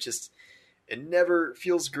mobile and it never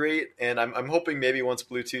feels great. And I'm hoping maybe once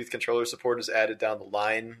Bluetooth controller support is added down the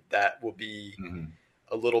line, that will be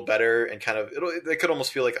a little better and kind of it could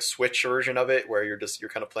almost feel like a Switch version of it where you're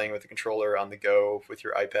kind of playing with the controller on the go with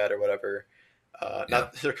your iPad or whatever.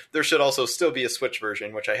 There should also still be a Switch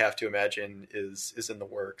version, which I have to imagine is in the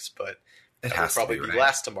works, but it will probably be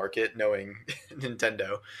last to market, knowing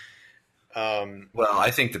Nintendo. Well, I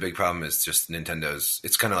think the big problem is just Nintendo's.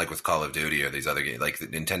 It's kind of like with Call of Duty or these other games. Like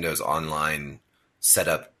Nintendo's online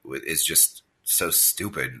setup is just so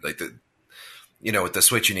stupid. Like with the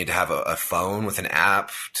Switch, you need to have a phone with an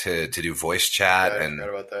app to do voice chat. I and forgot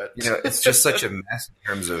about that. it's just such a mess in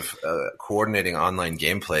terms of coordinating online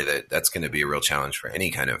gameplay that's going to be a real challenge for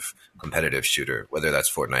any kind of competitive shooter, whether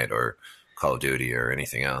that's Fortnite or Call of Duty or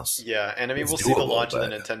anything else. Yeah, and I mean, It's we'll see the doable, launch of but-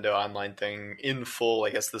 the Nintendo Online thing in full, I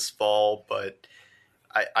guess, this fall, but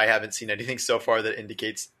I haven't seen anything so far that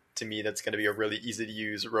indicates to me that's going to be a really easy to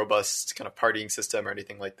use, robust kind of partying system or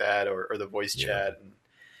anything like that, or the voice chat. And,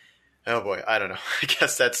 oh boy, I don't know. I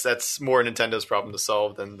guess that's more Nintendo's problem to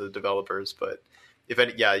solve than the developers. But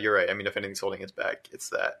you're right. I mean, if anything's holding us back, it's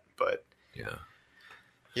that. But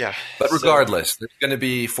yeah. But regardless, there's going to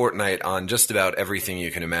be Fortnite on just about everything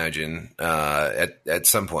you can imagine at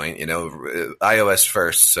some point. iOS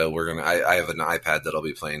first, so we're gonna. I have an iPad that I'll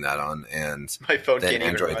be playing that on, and my phone then can't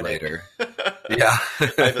Android even run later. It. Yeah,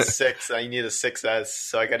 I have a 6. I need a 6S,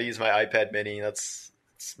 so I got to use my iPad Mini. That's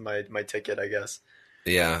my ticket, I guess.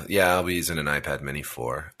 Yeah. I'll be using an iPad Mini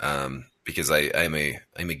 4 because I'm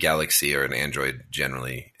a Galaxy or an Android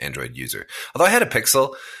user. Although I had a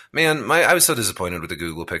Pixel, man, I was so disappointed with the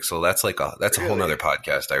Google Pixel. That's a whole nother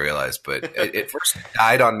podcast, I realized. But it first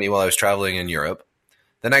died on me while I was traveling in Europe.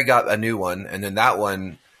 Then I got a new one, and then that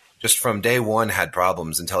one just from day one had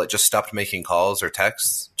problems until it just stopped making calls or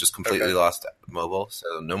texts. Just completely lost mobile.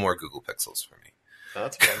 So no more Google Pixels for me. Oh,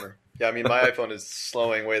 that's a bummer. Yeah, I mean, my iPhone is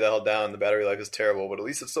slowing way the hell down. The battery life is terrible, but at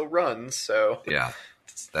least it still runs. So yeah,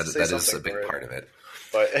 that is a big part of it.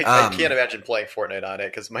 But I can't imagine playing Fortnite on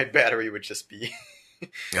it because my battery would just be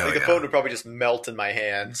the phone would probably just melt in my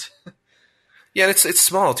hands. Yeah, and it's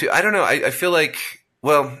small too. I don't know. I feel like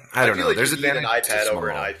I don't know. Like there's you need an iPad over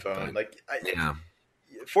an small, iPhone. yeah.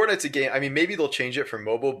 Fortnite's a game. I mean, maybe they'll change it for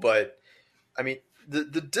mobile, but I mean,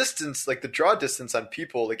 the distance, like the draw distance on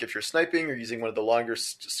people, like if you're sniping or using one of the longer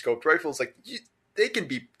scoped rifles, like they can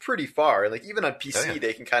be pretty far. Like even on PC,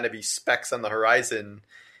 they can kind of be specks on the horizon,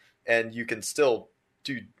 and you can still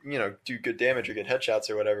do good damage or get headshots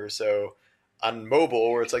or whatever. So on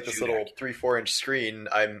mobile, where it's like this little 3-4 inch screen,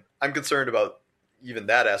 I'm concerned about even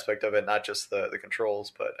that aspect of it, not just the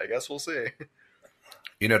controls. But I guess we'll see.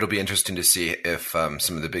 It'll be interesting to see if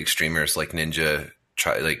some of the big streamers like Ninja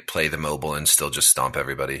play the mobile and still just stomp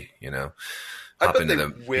everybody. I bet they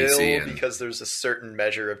will because there's a certain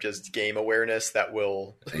measure of just game awareness that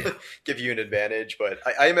will give you an advantage. But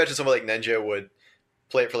I imagine someone like Ninja would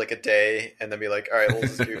play it for like a day and then be like, all right, well,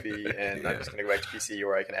 this is goofy, and I'm just going to go back to PC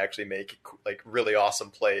where I can actually make like really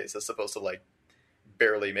awesome plays as opposed to like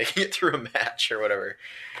barely making it through a match or whatever.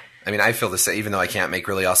 I mean, I feel the same. Even though I can't make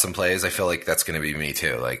really awesome plays, I feel like that's going to be me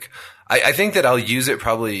too. Like, I think that I'll use it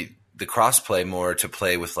probably the crossplay more to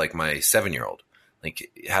play with like my 7-year-old.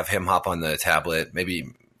 Like, have him hop on the tablet,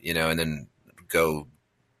 maybe and then go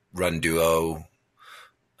run duo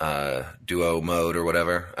mode or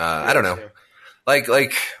whatever. I don't know.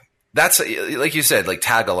 Like that's like you said, like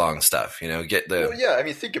tag along stuff. Get the I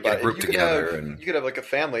mean, think about it. Group together. You could have like a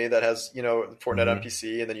family that has Fortnite on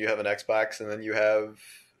PC, and then you have an Xbox, and then you have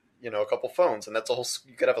a couple phones, and that's a whole.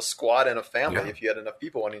 You could have a squad and a family if you had enough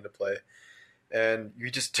people wanting to play, and you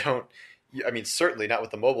just don't. I mean, certainly not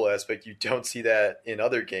with the mobile aspect. You don't see that in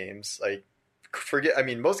other games. Like, forget. I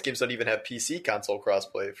mean, most games don't even have PC console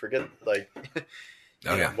crossplay. Forget like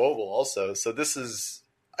mobile also. So this is.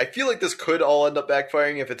 I feel like this could all end up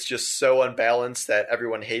backfiring if it's just so unbalanced that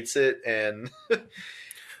everyone hates it, and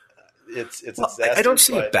it's a disaster. I don't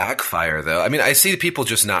see it backfire though. I mean, I see people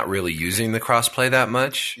just not really using the crossplay that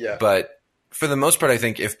much. Yeah. But for the most part, I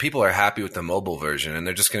think if people are happy with the mobile version and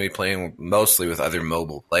they're just going to be playing mostly with other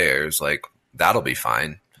mobile players, like that'll be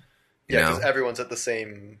fine. Yeah, because everyone's at the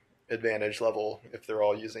same advantage level if they're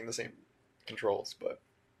all using the same controls. But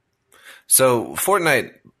so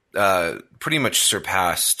Fortnite pretty much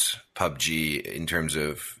surpassed PUBG in terms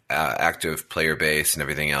of active player base and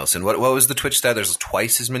everything else. And what was the Twitch stat? There's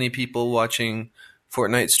twice as many people watching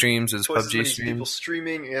Fortnite streams as PUBG streams. People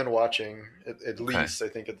streaming and watching at least, I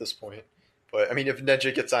think, at this point. But I mean, if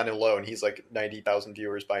Ninja gets on alone, he's like 90,000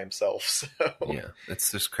 viewers by himself. So. Yeah,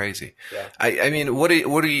 it's just crazy. Yeah. I mean, what do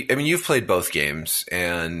you? I mean, you've played both games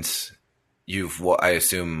and you've, I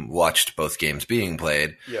assume, watched both games being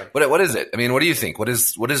played. Yeah. What is it? I mean, what do you think? What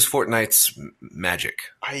is Fortnite's magic?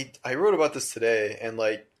 I wrote about this today, and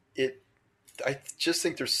like I just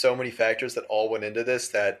think there's so many factors that all went into this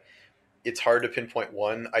that it's hard to pinpoint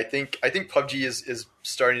one. I think PUBG is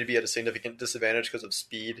starting to be at a significant disadvantage because of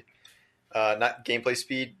speed, not gameplay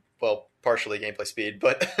speed. Well, partially gameplay speed,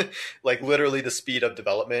 but like literally the speed of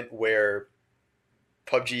development, where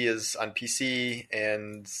PUBG is on PC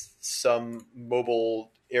and some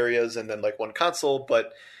mobile areas and then like one console,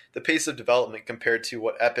 but the pace of development compared to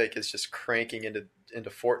what Epic is just cranking into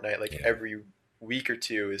Fortnite every week or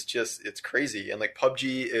two is just, it's crazy. And like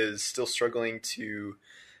PUBG is still struggling to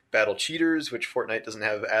battle cheaters, which Fortnite doesn't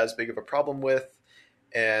have as big of a problem with.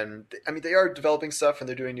 And I mean, they are developing stuff and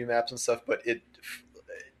they're doing new maps and stuff, but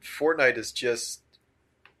Fortnite is just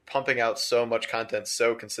pumping out so much content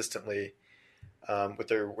so consistently with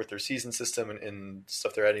their season system and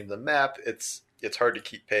stuff they're adding to the map. It's hard to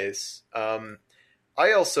keep pace.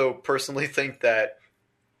 I also personally think that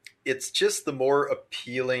it's just the more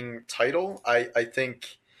appealing title. I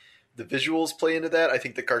think the visuals play into that. I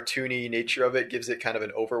think the cartoony nature of it gives it kind of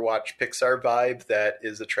an Overwatch Pixar vibe that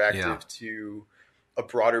is attractive to a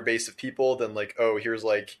broader base of people than like, oh, here's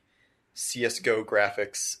like CSGO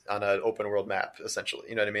graphics on an open world map, essentially.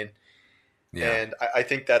 You know what I mean? Yeah. And I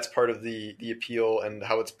think that's part of the appeal and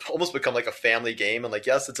how it's almost become like a family game. And like,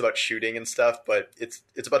 yes, it's about shooting and stuff, but it's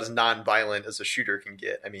about as non-violent as a shooter can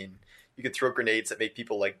get. I mean, you can throw grenades that make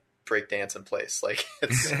people like break dance in place. Like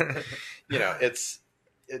it's,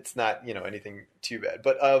 it's not, anything too bad,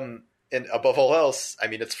 but, and above all else, I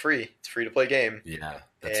mean, it's free to play game. Yeah.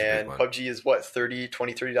 That's and PUBG is what,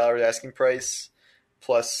 $30 asking price.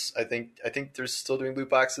 Plus I think they're still doing loot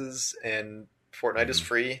boxes, and Fortnite is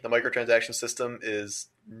free. The microtransaction system is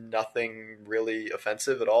nothing really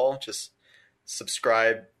offensive at all. Just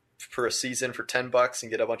subscribe for a season for $10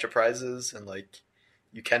 and get a bunch of prizes, and like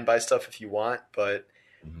you can buy stuff if you want, but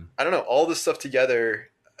I don't know, all this stuff together,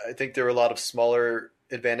 I think there were a lot of smaller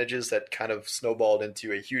advantages that kind of snowballed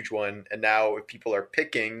into a huge one. And now if people are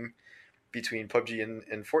picking between PUBG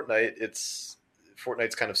and Fortnite,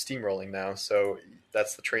 Fortnite's kind of steamrolling now. So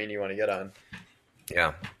that's the train you want to get on.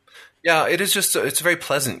 Yeah. Yeah. It is just, it's a very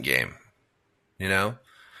pleasant game,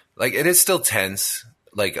 like it is still tense.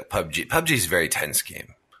 Like PUBG is a very tense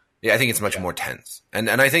game. Yeah. I think it's much more tense. And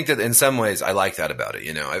I think that in some ways I like that about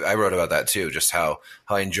it. I wrote about that too, just how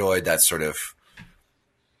I enjoyed that sort of,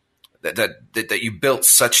 that you built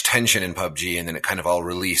such tension in PUBG, and then it kind of all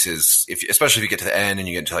releases, especially if you get to the end and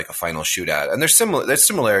you get into like a final shootout. And there's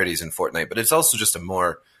similarities in Fortnite, but it's also just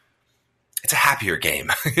it's a happier game.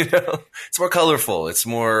 It's more colorful. It's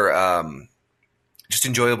more just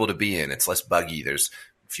enjoyable to be in. It's less buggy. There's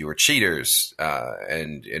fewer cheaters,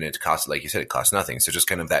 and it costs, like you said, it costs nothing. So just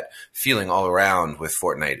kind of that feeling all around with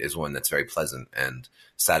Fortnite is one that's very pleasant and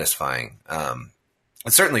satisfying.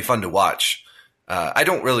 It's certainly fun to watch. I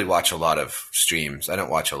don't really watch a lot of streams. I don't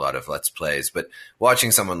watch a lot of Let's Plays, but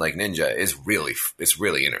watching someone like Ninja is really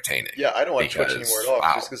entertaining. Yeah, I don't watch Twitch anymore at all,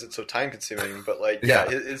 just because it's so time consuming. But like,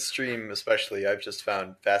 his stream especially, I've just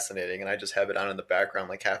found fascinating, and I just have it on in the background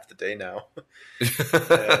like half the day now.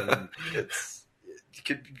 And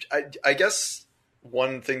I guess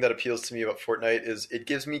one thing that appeals to me about Fortnite is it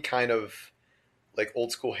gives me kind of like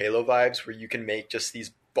old school Halo vibes, where you can make just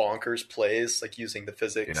these bonkers plays, like using the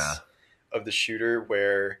physics of the shooter,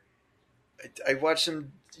 where I watched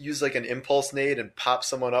him use like an impulse nade and pop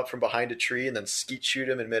someone up from behind a tree and then skeet shoot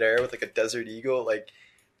him in midair with like a Desert Eagle. Like,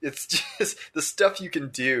 it's just the stuff you can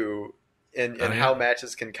do and how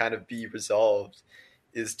matches can kind of be resolved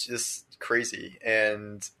is just crazy.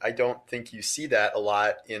 And I don't think you see that a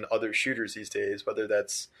lot in other shooters these days, whether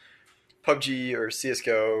that's PUBG or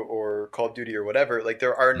CSGO or Call of Duty or whatever. Like,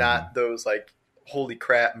 there are not those like holy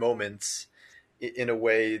crap moments in a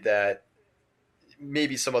way that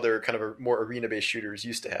maybe some other kind of more arena-based shooters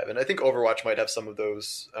used to have. And I think Overwatch might have some of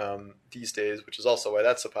those these days, which is also why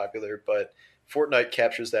that's so popular. But Fortnite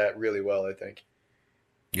captures that really well, I think.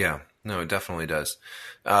 Yeah, no, it definitely does.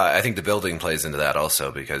 I think the building plays into that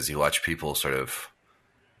also, because you watch people sort of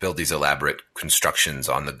build these elaborate constructions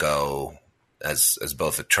on the go as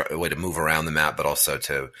both a way to move around the map, but also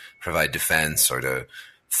to provide defense or to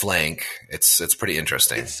flank. It's pretty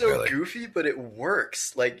interesting. It's so goofy, but it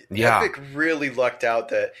works. Like, Epic really lucked out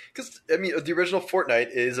that, because I mean, the original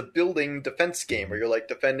Fortnite is a building defense game where you're like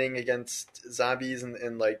defending against zombies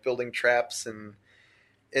and like building traps, and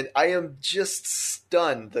I am just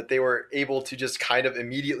stunned that they were able to just kind of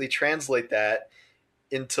immediately translate that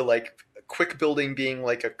into like quick building being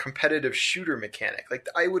like a competitive shooter mechanic. Like,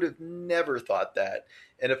 I would have never thought that,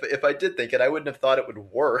 and if I did think it, I wouldn't have thought it would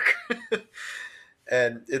work.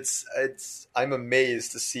 And I'm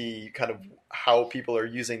amazed to see kind of how people are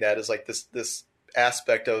using that as like this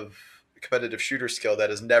aspect of competitive shooter skill that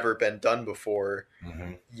has never been done before.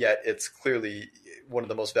 Yet it's clearly one of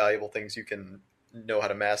the most valuable things you can know how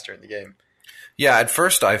to master in the game. Yeah, at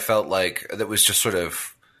first I felt like that was just sort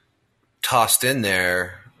of tossed in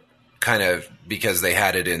there kind of because they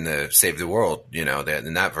had it in the Save the World, in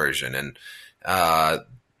that version. And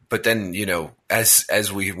but then,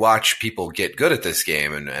 as we watch people get good at this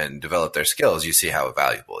game and develop their skills, you see how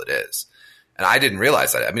valuable it is. And I didn't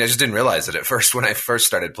realize that. I mean, I just didn't realize it at first when I first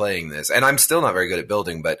started playing this. And I'm still not very good at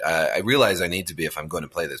building, but I realize I need to be if I'm going to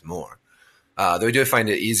play this more. Though I do find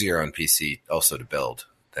it easier on PC also to build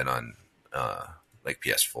than on like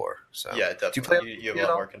PS4. So yeah, definitely. You have a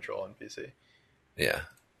lot more control on PC. Yeah.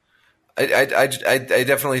 I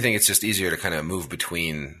definitely think it's just easier to kind of move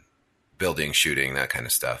between building, shooting, that kind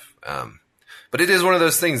of stuff. But it is one of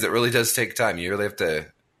those things that really does take time. You really have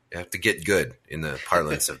to get good in the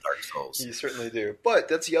parlance of Dark Souls. You certainly do. But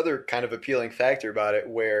that's the other kind of appealing factor about it,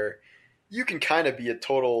 where you can kind of be a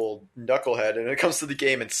total knucklehead and when it comes to the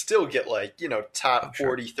game and still get like, top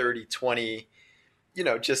 40, 30, 20,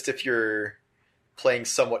 just if you're playing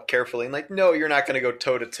somewhat carefully. And like, no, you're not going to go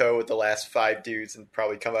toe to toe with the last 5 dudes and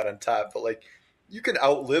probably come out on top. But like, you can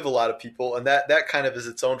outlive a lot of people. And that kind of is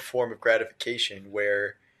its own form of gratification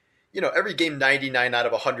where, every game 99 out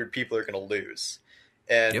of 100 people are going to lose.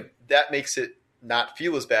 And that makes it not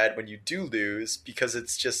feel as bad when you do lose because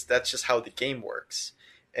that's just how the game works.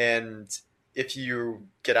 And if you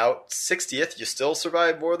get out 60th, you still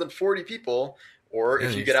survive more than 40 people. Or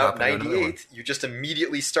if you get out 98th, you just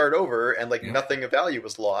immediately start over and like nothing of value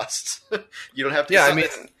was lost. You don't have to. Yeah,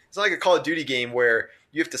 it's not like a Call of Duty game where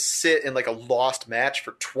you have to sit in like a lost match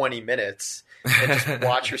for 20 minutes and just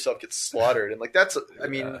watch yourself get slaughtered. And like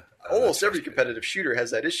almost every competitive shooter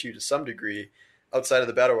has that issue to some degree outside of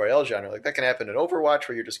the Battle Royale genre. Like that can happen in Overwatch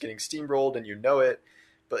where you're just getting steamrolled and you know it.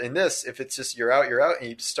 But in this, if it's just you're out and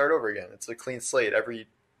you just start over again. It's a clean slate every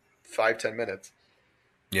 5-10 minutes.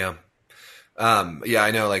 Yeah.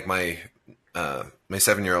 I know like my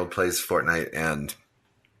 7-year-old plays Fortnite and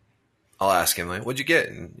I'll ask him like, what'd you get?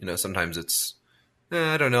 And, sometimes it's,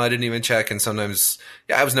 I don't know. I didn't even check. And sometimes,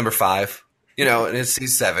 I was number 5, and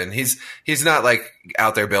he's 7. He's not like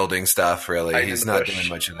out there building stuff really. He's not doing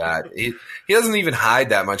much of that. He doesn't even hide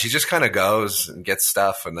that much. He just kind of goes and gets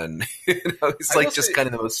stuff. And then, he's like just kind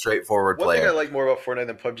of the most straightforward player. One thing I like more about Fortnite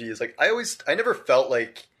than PUBG is like, I never felt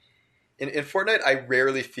like, in Fortnite, I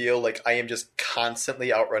rarely feel like I am just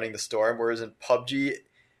constantly outrunning the storm, whereas in PUBG,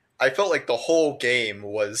 I felt like the whole game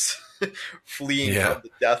was fleeing from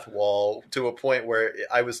the death wall to a point where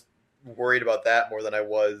I was worried about that more than I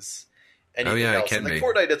was anything else. It can like be.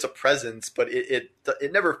 Fortnite, it's a presence, but it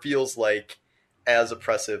never feels like as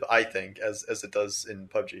oppressive, I think, as it does in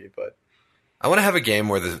PUBG. But I want to have a game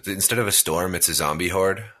where instead of a storm, it's a zombie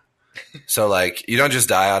horde. So like you don't just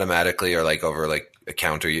die automatically or like over like a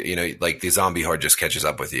counter, like the zombie horde just catches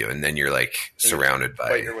up with you and then you're like surrounded by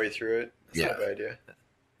fight your way through it. That's not a bad idea.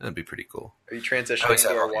 That'd be pretty cool. Are you transitioning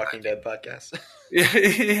to our Walking Dead podcast?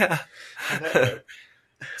 Yeah.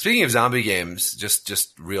 Speaking of zombie games,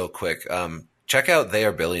 just real quick, check out They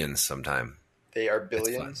Are Billions sometime. They Are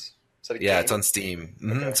Billions? Is that a game? It's on Steam.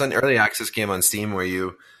 Mm-hmm. Okay. It's an early access game on Steam where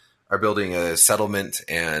you are building a settlement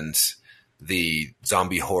and the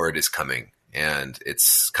zombie horde is coming. And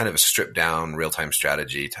it's kind of a stripped down real-time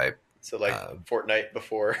strategy type. So like Fortnite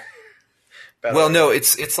before. Well, no,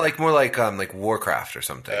 it's like more like Warcraft or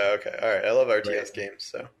something. Okay, all right. I love RTS games.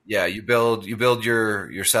 So yeah, you build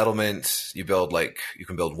your settlement. You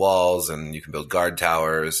can build walls and you can build guard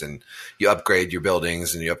towers and you upgrade your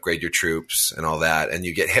buildings and you upgrade your troops and all that. And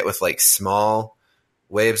you get hit with like small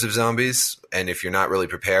waves of zombies. And if you're not really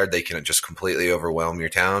prepared, they can just completely overwhelm your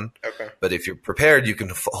town. Okay. But if you're prepared, you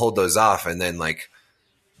can hold those off and then like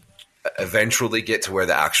eventually get to where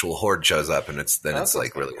the actual horde shows up. And it's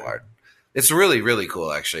like really hard. It's really, really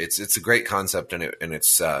cool, actually. It's a great concept, and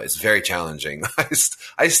it's very challenging.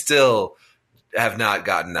 I still have not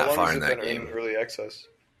gotten that far in that game. In early access?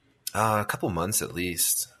 A couple months at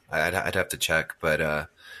least. I'd have to check, but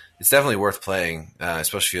it's definitely worth playing,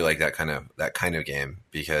 especially if you like that kind of game,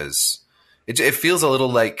 because it feels a little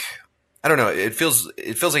like, I don't know. It feels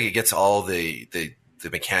like it gets all the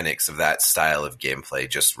mechanics of that style of gameplay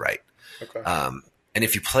just right. Okay. And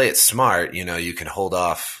if you play it smart, you can hold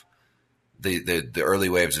off the early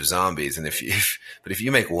waves of zombies, and if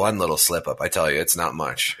you make one little slip up, I tell you, it's not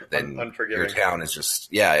much. Then your town is just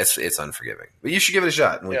it's unforgiving. But you should give it a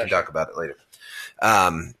shot, and we can talk about it later.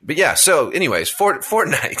 But yeah, so anyways,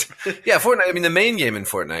 Fortnite. Yeah, Fortnite. I mean, the main game in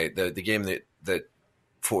Fortnite, the game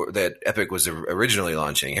that Epic was originally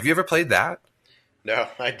launching. Have you ever played that? No,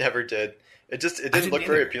 I never did. It didn't look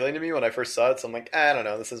very appealing to me when I first saw it, so I'm like, I don't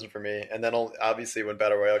know, this isn't for me. And then obviously when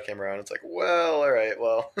Battle Royale came around, it's like, well, all right,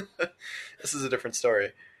 well, this is a different story.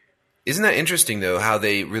 Isn't that interesting though? How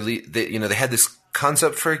they they had this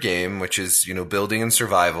concept for a game, which is building and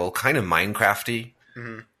survival, kind of Minecraft-y,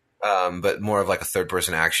 but more of like a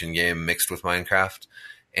third-person action game mixed with Minecraft,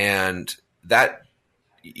 and that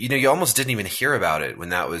you almost didn't even hear about it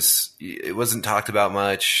when it wasn't talked about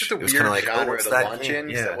much. It's a was weird kind of like, genre what's to that launch game? in,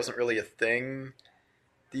 because that wasn't really a thing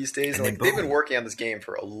these days. And like they've been working on this game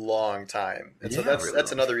for a long time, and so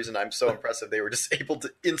that's another reason I'm so impressive. They were just able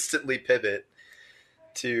to instantly pivot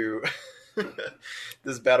to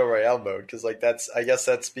this battle royale mode, because like I guess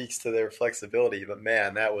that speaks to their flexibility. But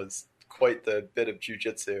man, that was quite the bit of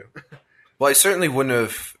jujitsu. Well, I certainly wouldn't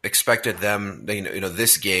have expected them,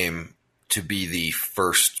 this game to be the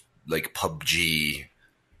first like PUBG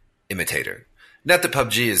imitator. Not that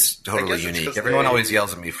PUBG is totally unique. Everyone always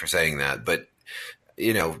yells at me for saying that, but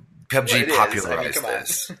PUBG popularized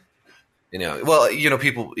this.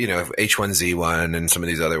 People, H1Z1 and some of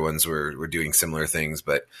these other ones were doing similar things,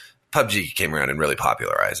 but PUBG came around and really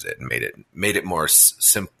popularized it and made it more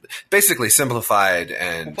basically simplified.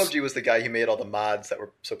 And PUBG was the guy who made all the mods that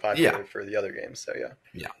were so popular for the other games. So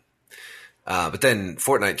yeah. But then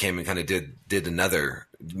Fortnite came and kind of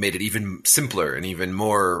made it even simpler and even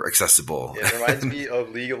more accessible. It reminds me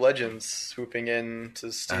of League of Legends swooping in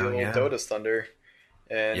to steal Dota's thunder,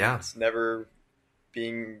 and it's never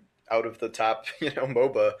being out of the top,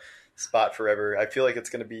 MOBA spot forever. I feel like it's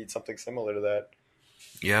going to be something similar to that.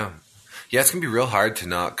 Yeah, it's going to be real hard to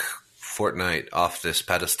knock Fortnite off this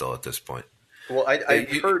pedestal at this point. Well, I've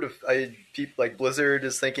heard of people like Blizzard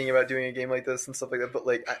is thinking about doing a game like this and stuff like that. But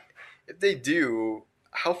like, if they do,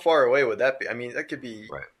 how far away would that be? I mean, that could be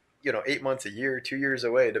 8 months, a year, 2 years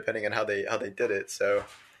away, depending on how they did it. So,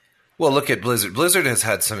 well, look at Blizzard. Blizzard has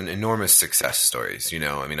had some enormous success stories.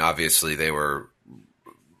 I mean, obviously they were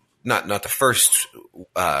not the first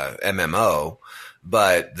MMO,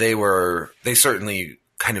 but they certainly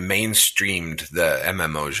kind of mainstreamed the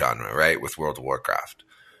MMO genre, right, with World of Warcraft.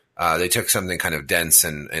 They took something kind of dense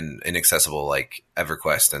and inaccessible like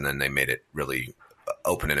EverQuest, and then they made it really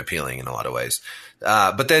open and appealing in a lot of ways.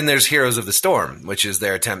 But then there's Heroes of the Storm, which is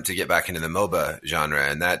their attempt to get back into the MOBA genre,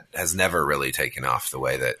 and that has never really taken off the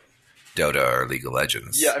way that Dota or League of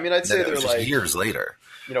Legends. Yeah, I mean, I'd say they're like years later.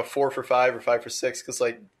 4 for 5 or 5 for 6, because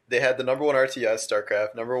like they had the number one RTS,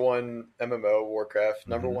 StarCraft, number one MMO, Warcraft,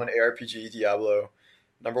 number one ARPG, Diablo,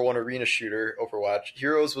 number one arena shooter, Overwatch.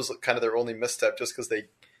 Heroes was kind of their only misstep just because they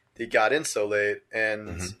got in so late,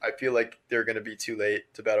 and I feel like they're going to be too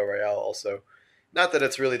late to Battle Royale also. Not that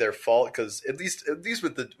it's really their fault, because at least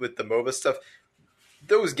with the MOBA stuff,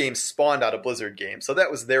 those games spawned out of Blizzard games, so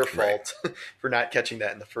that was their fault for not catching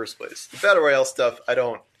that in the first place. The Battle Royale stuff, I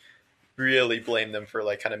don't really blame them for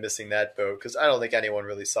like kind of missing that boat, because I don't think anyone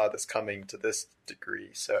really saw this coming to this degree.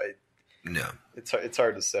 So it's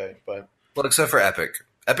hard to say, but except for Epic.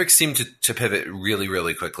 Epic seemed to pivot really,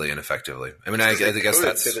 really quickly and effectively. I mean, I guess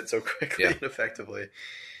that's pivot so quickly and effectively.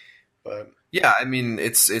 But yeah, I mean,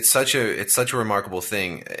 it's such a remarkable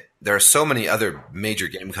thing. There are so many other major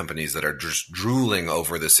game companies that are just drooling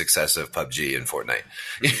over the success of PUBG and Fortnite.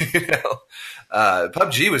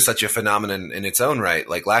 PUBG was such a phenomenon in its own right.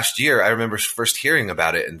 Like last year, I remember first hearing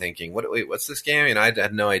about it and thinking, what's this game? And I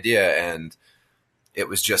had no idea. And it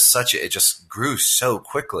was just it just grew so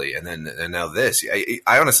quickly. And now this,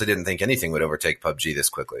 I honestly didn't think anything would overtake PUBG this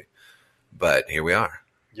quickly, but here we are.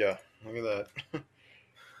 Yeah. Look at that.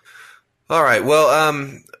 All right. Well,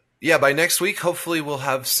 by next week, hopefully we'll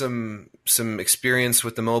have some experience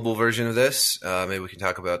with the mobile version of this. Maybe we can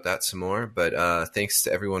talk about that some more. But thanks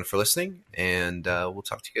to everyone for listening, and we'll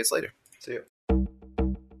talk to you guys later. See you.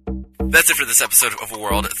 That's it for this episode of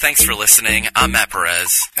Overworld. Thanks for listening. I'm Matt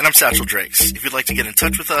Perez. And I'm Satchell Drakes. If you'd like to get in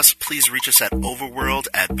touch with us, please reach us at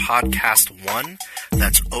overworld@podcast1.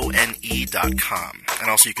 That's ONE.com. And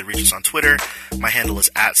also you can reach us on Twitter. My handle is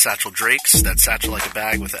 @Satchell Drakes. That's Satchel like a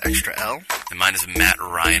bag with an extra L. And mine is Matt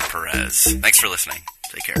Ryan Perez. Thanks for listening.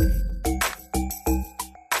 Take care.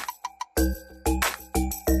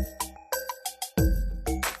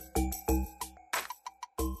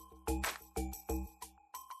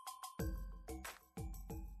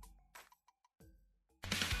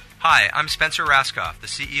 Hi, I'm Spencer Raskoff, the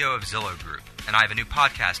CEO of Zillow Group, and I have a new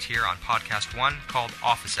podcast here on Podcast One called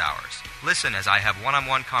Office Hours. Listen as I have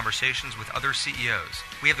one-on-one conversations with other CEOs.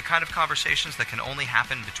 We have the kind of conversations that can only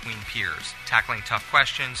happen between peers, tackling tough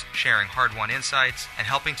questions, sharing hard-won insights, and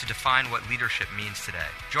helping to define what leadership means today.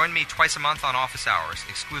 Join me twice a month on Office Hours,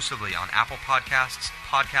 exclusively on Apple Podcasts,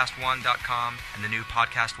 PodcastOne.com, and the new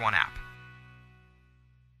Podcast One app.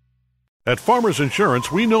 At Farmers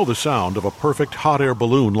Insurance, we know the sound of a perfect hot air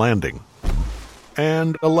balloon landing.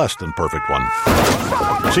 And a less than perfect one.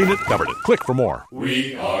 Seen it, covered it. Click for more.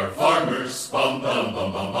 We are farmers. Bum, bum,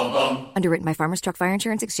 bum, bum, bum, bum. Underwritten by Farmers Truck Fire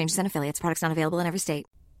Insurance Exchanges and Affiliates. Products not available in every state.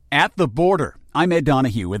 At the border. I'm Ed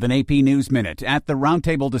Donahue with an AP News Minute. At the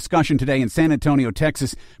roundtable discussion today in San Antonio,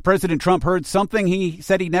 Texas, President Trump heard something he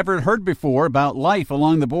said he never heard before about life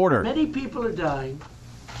along the border. Many people are dying,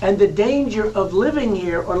 and the danger of living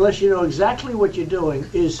here, unless you know exactly what you're doing,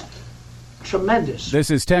 is tremendous.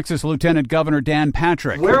 This is Texas Lieutenant Governor Dan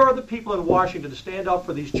Patrick. Where are the people in Washington to stand up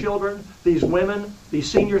for these children, these women,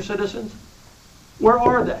 these senior citizens? Where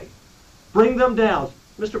are they? Bring them down.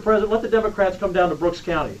 Mr. President, let the Democrats come down to Brooks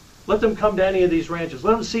County. Let them come to any of these ranches.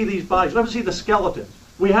 Let them see these bodies. Let them see the skeletons.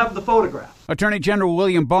 We have the photographs. Attorney General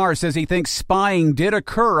William Barr says he thinks spying did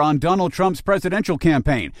occur on Donald Trump's presidential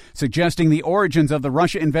campaign, suggesting the origins of the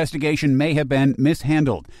Russia investigation may have been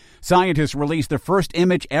mishandled. Scientists released the first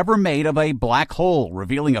image ever made of a black hole,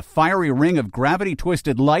 revealing a fiery ring of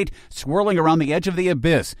gravity-twisted light swirling around the edge of the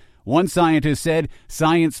abyss. One scientist said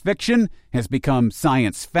science fiction has become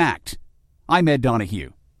science fact. I'm Ed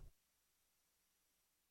Donahue.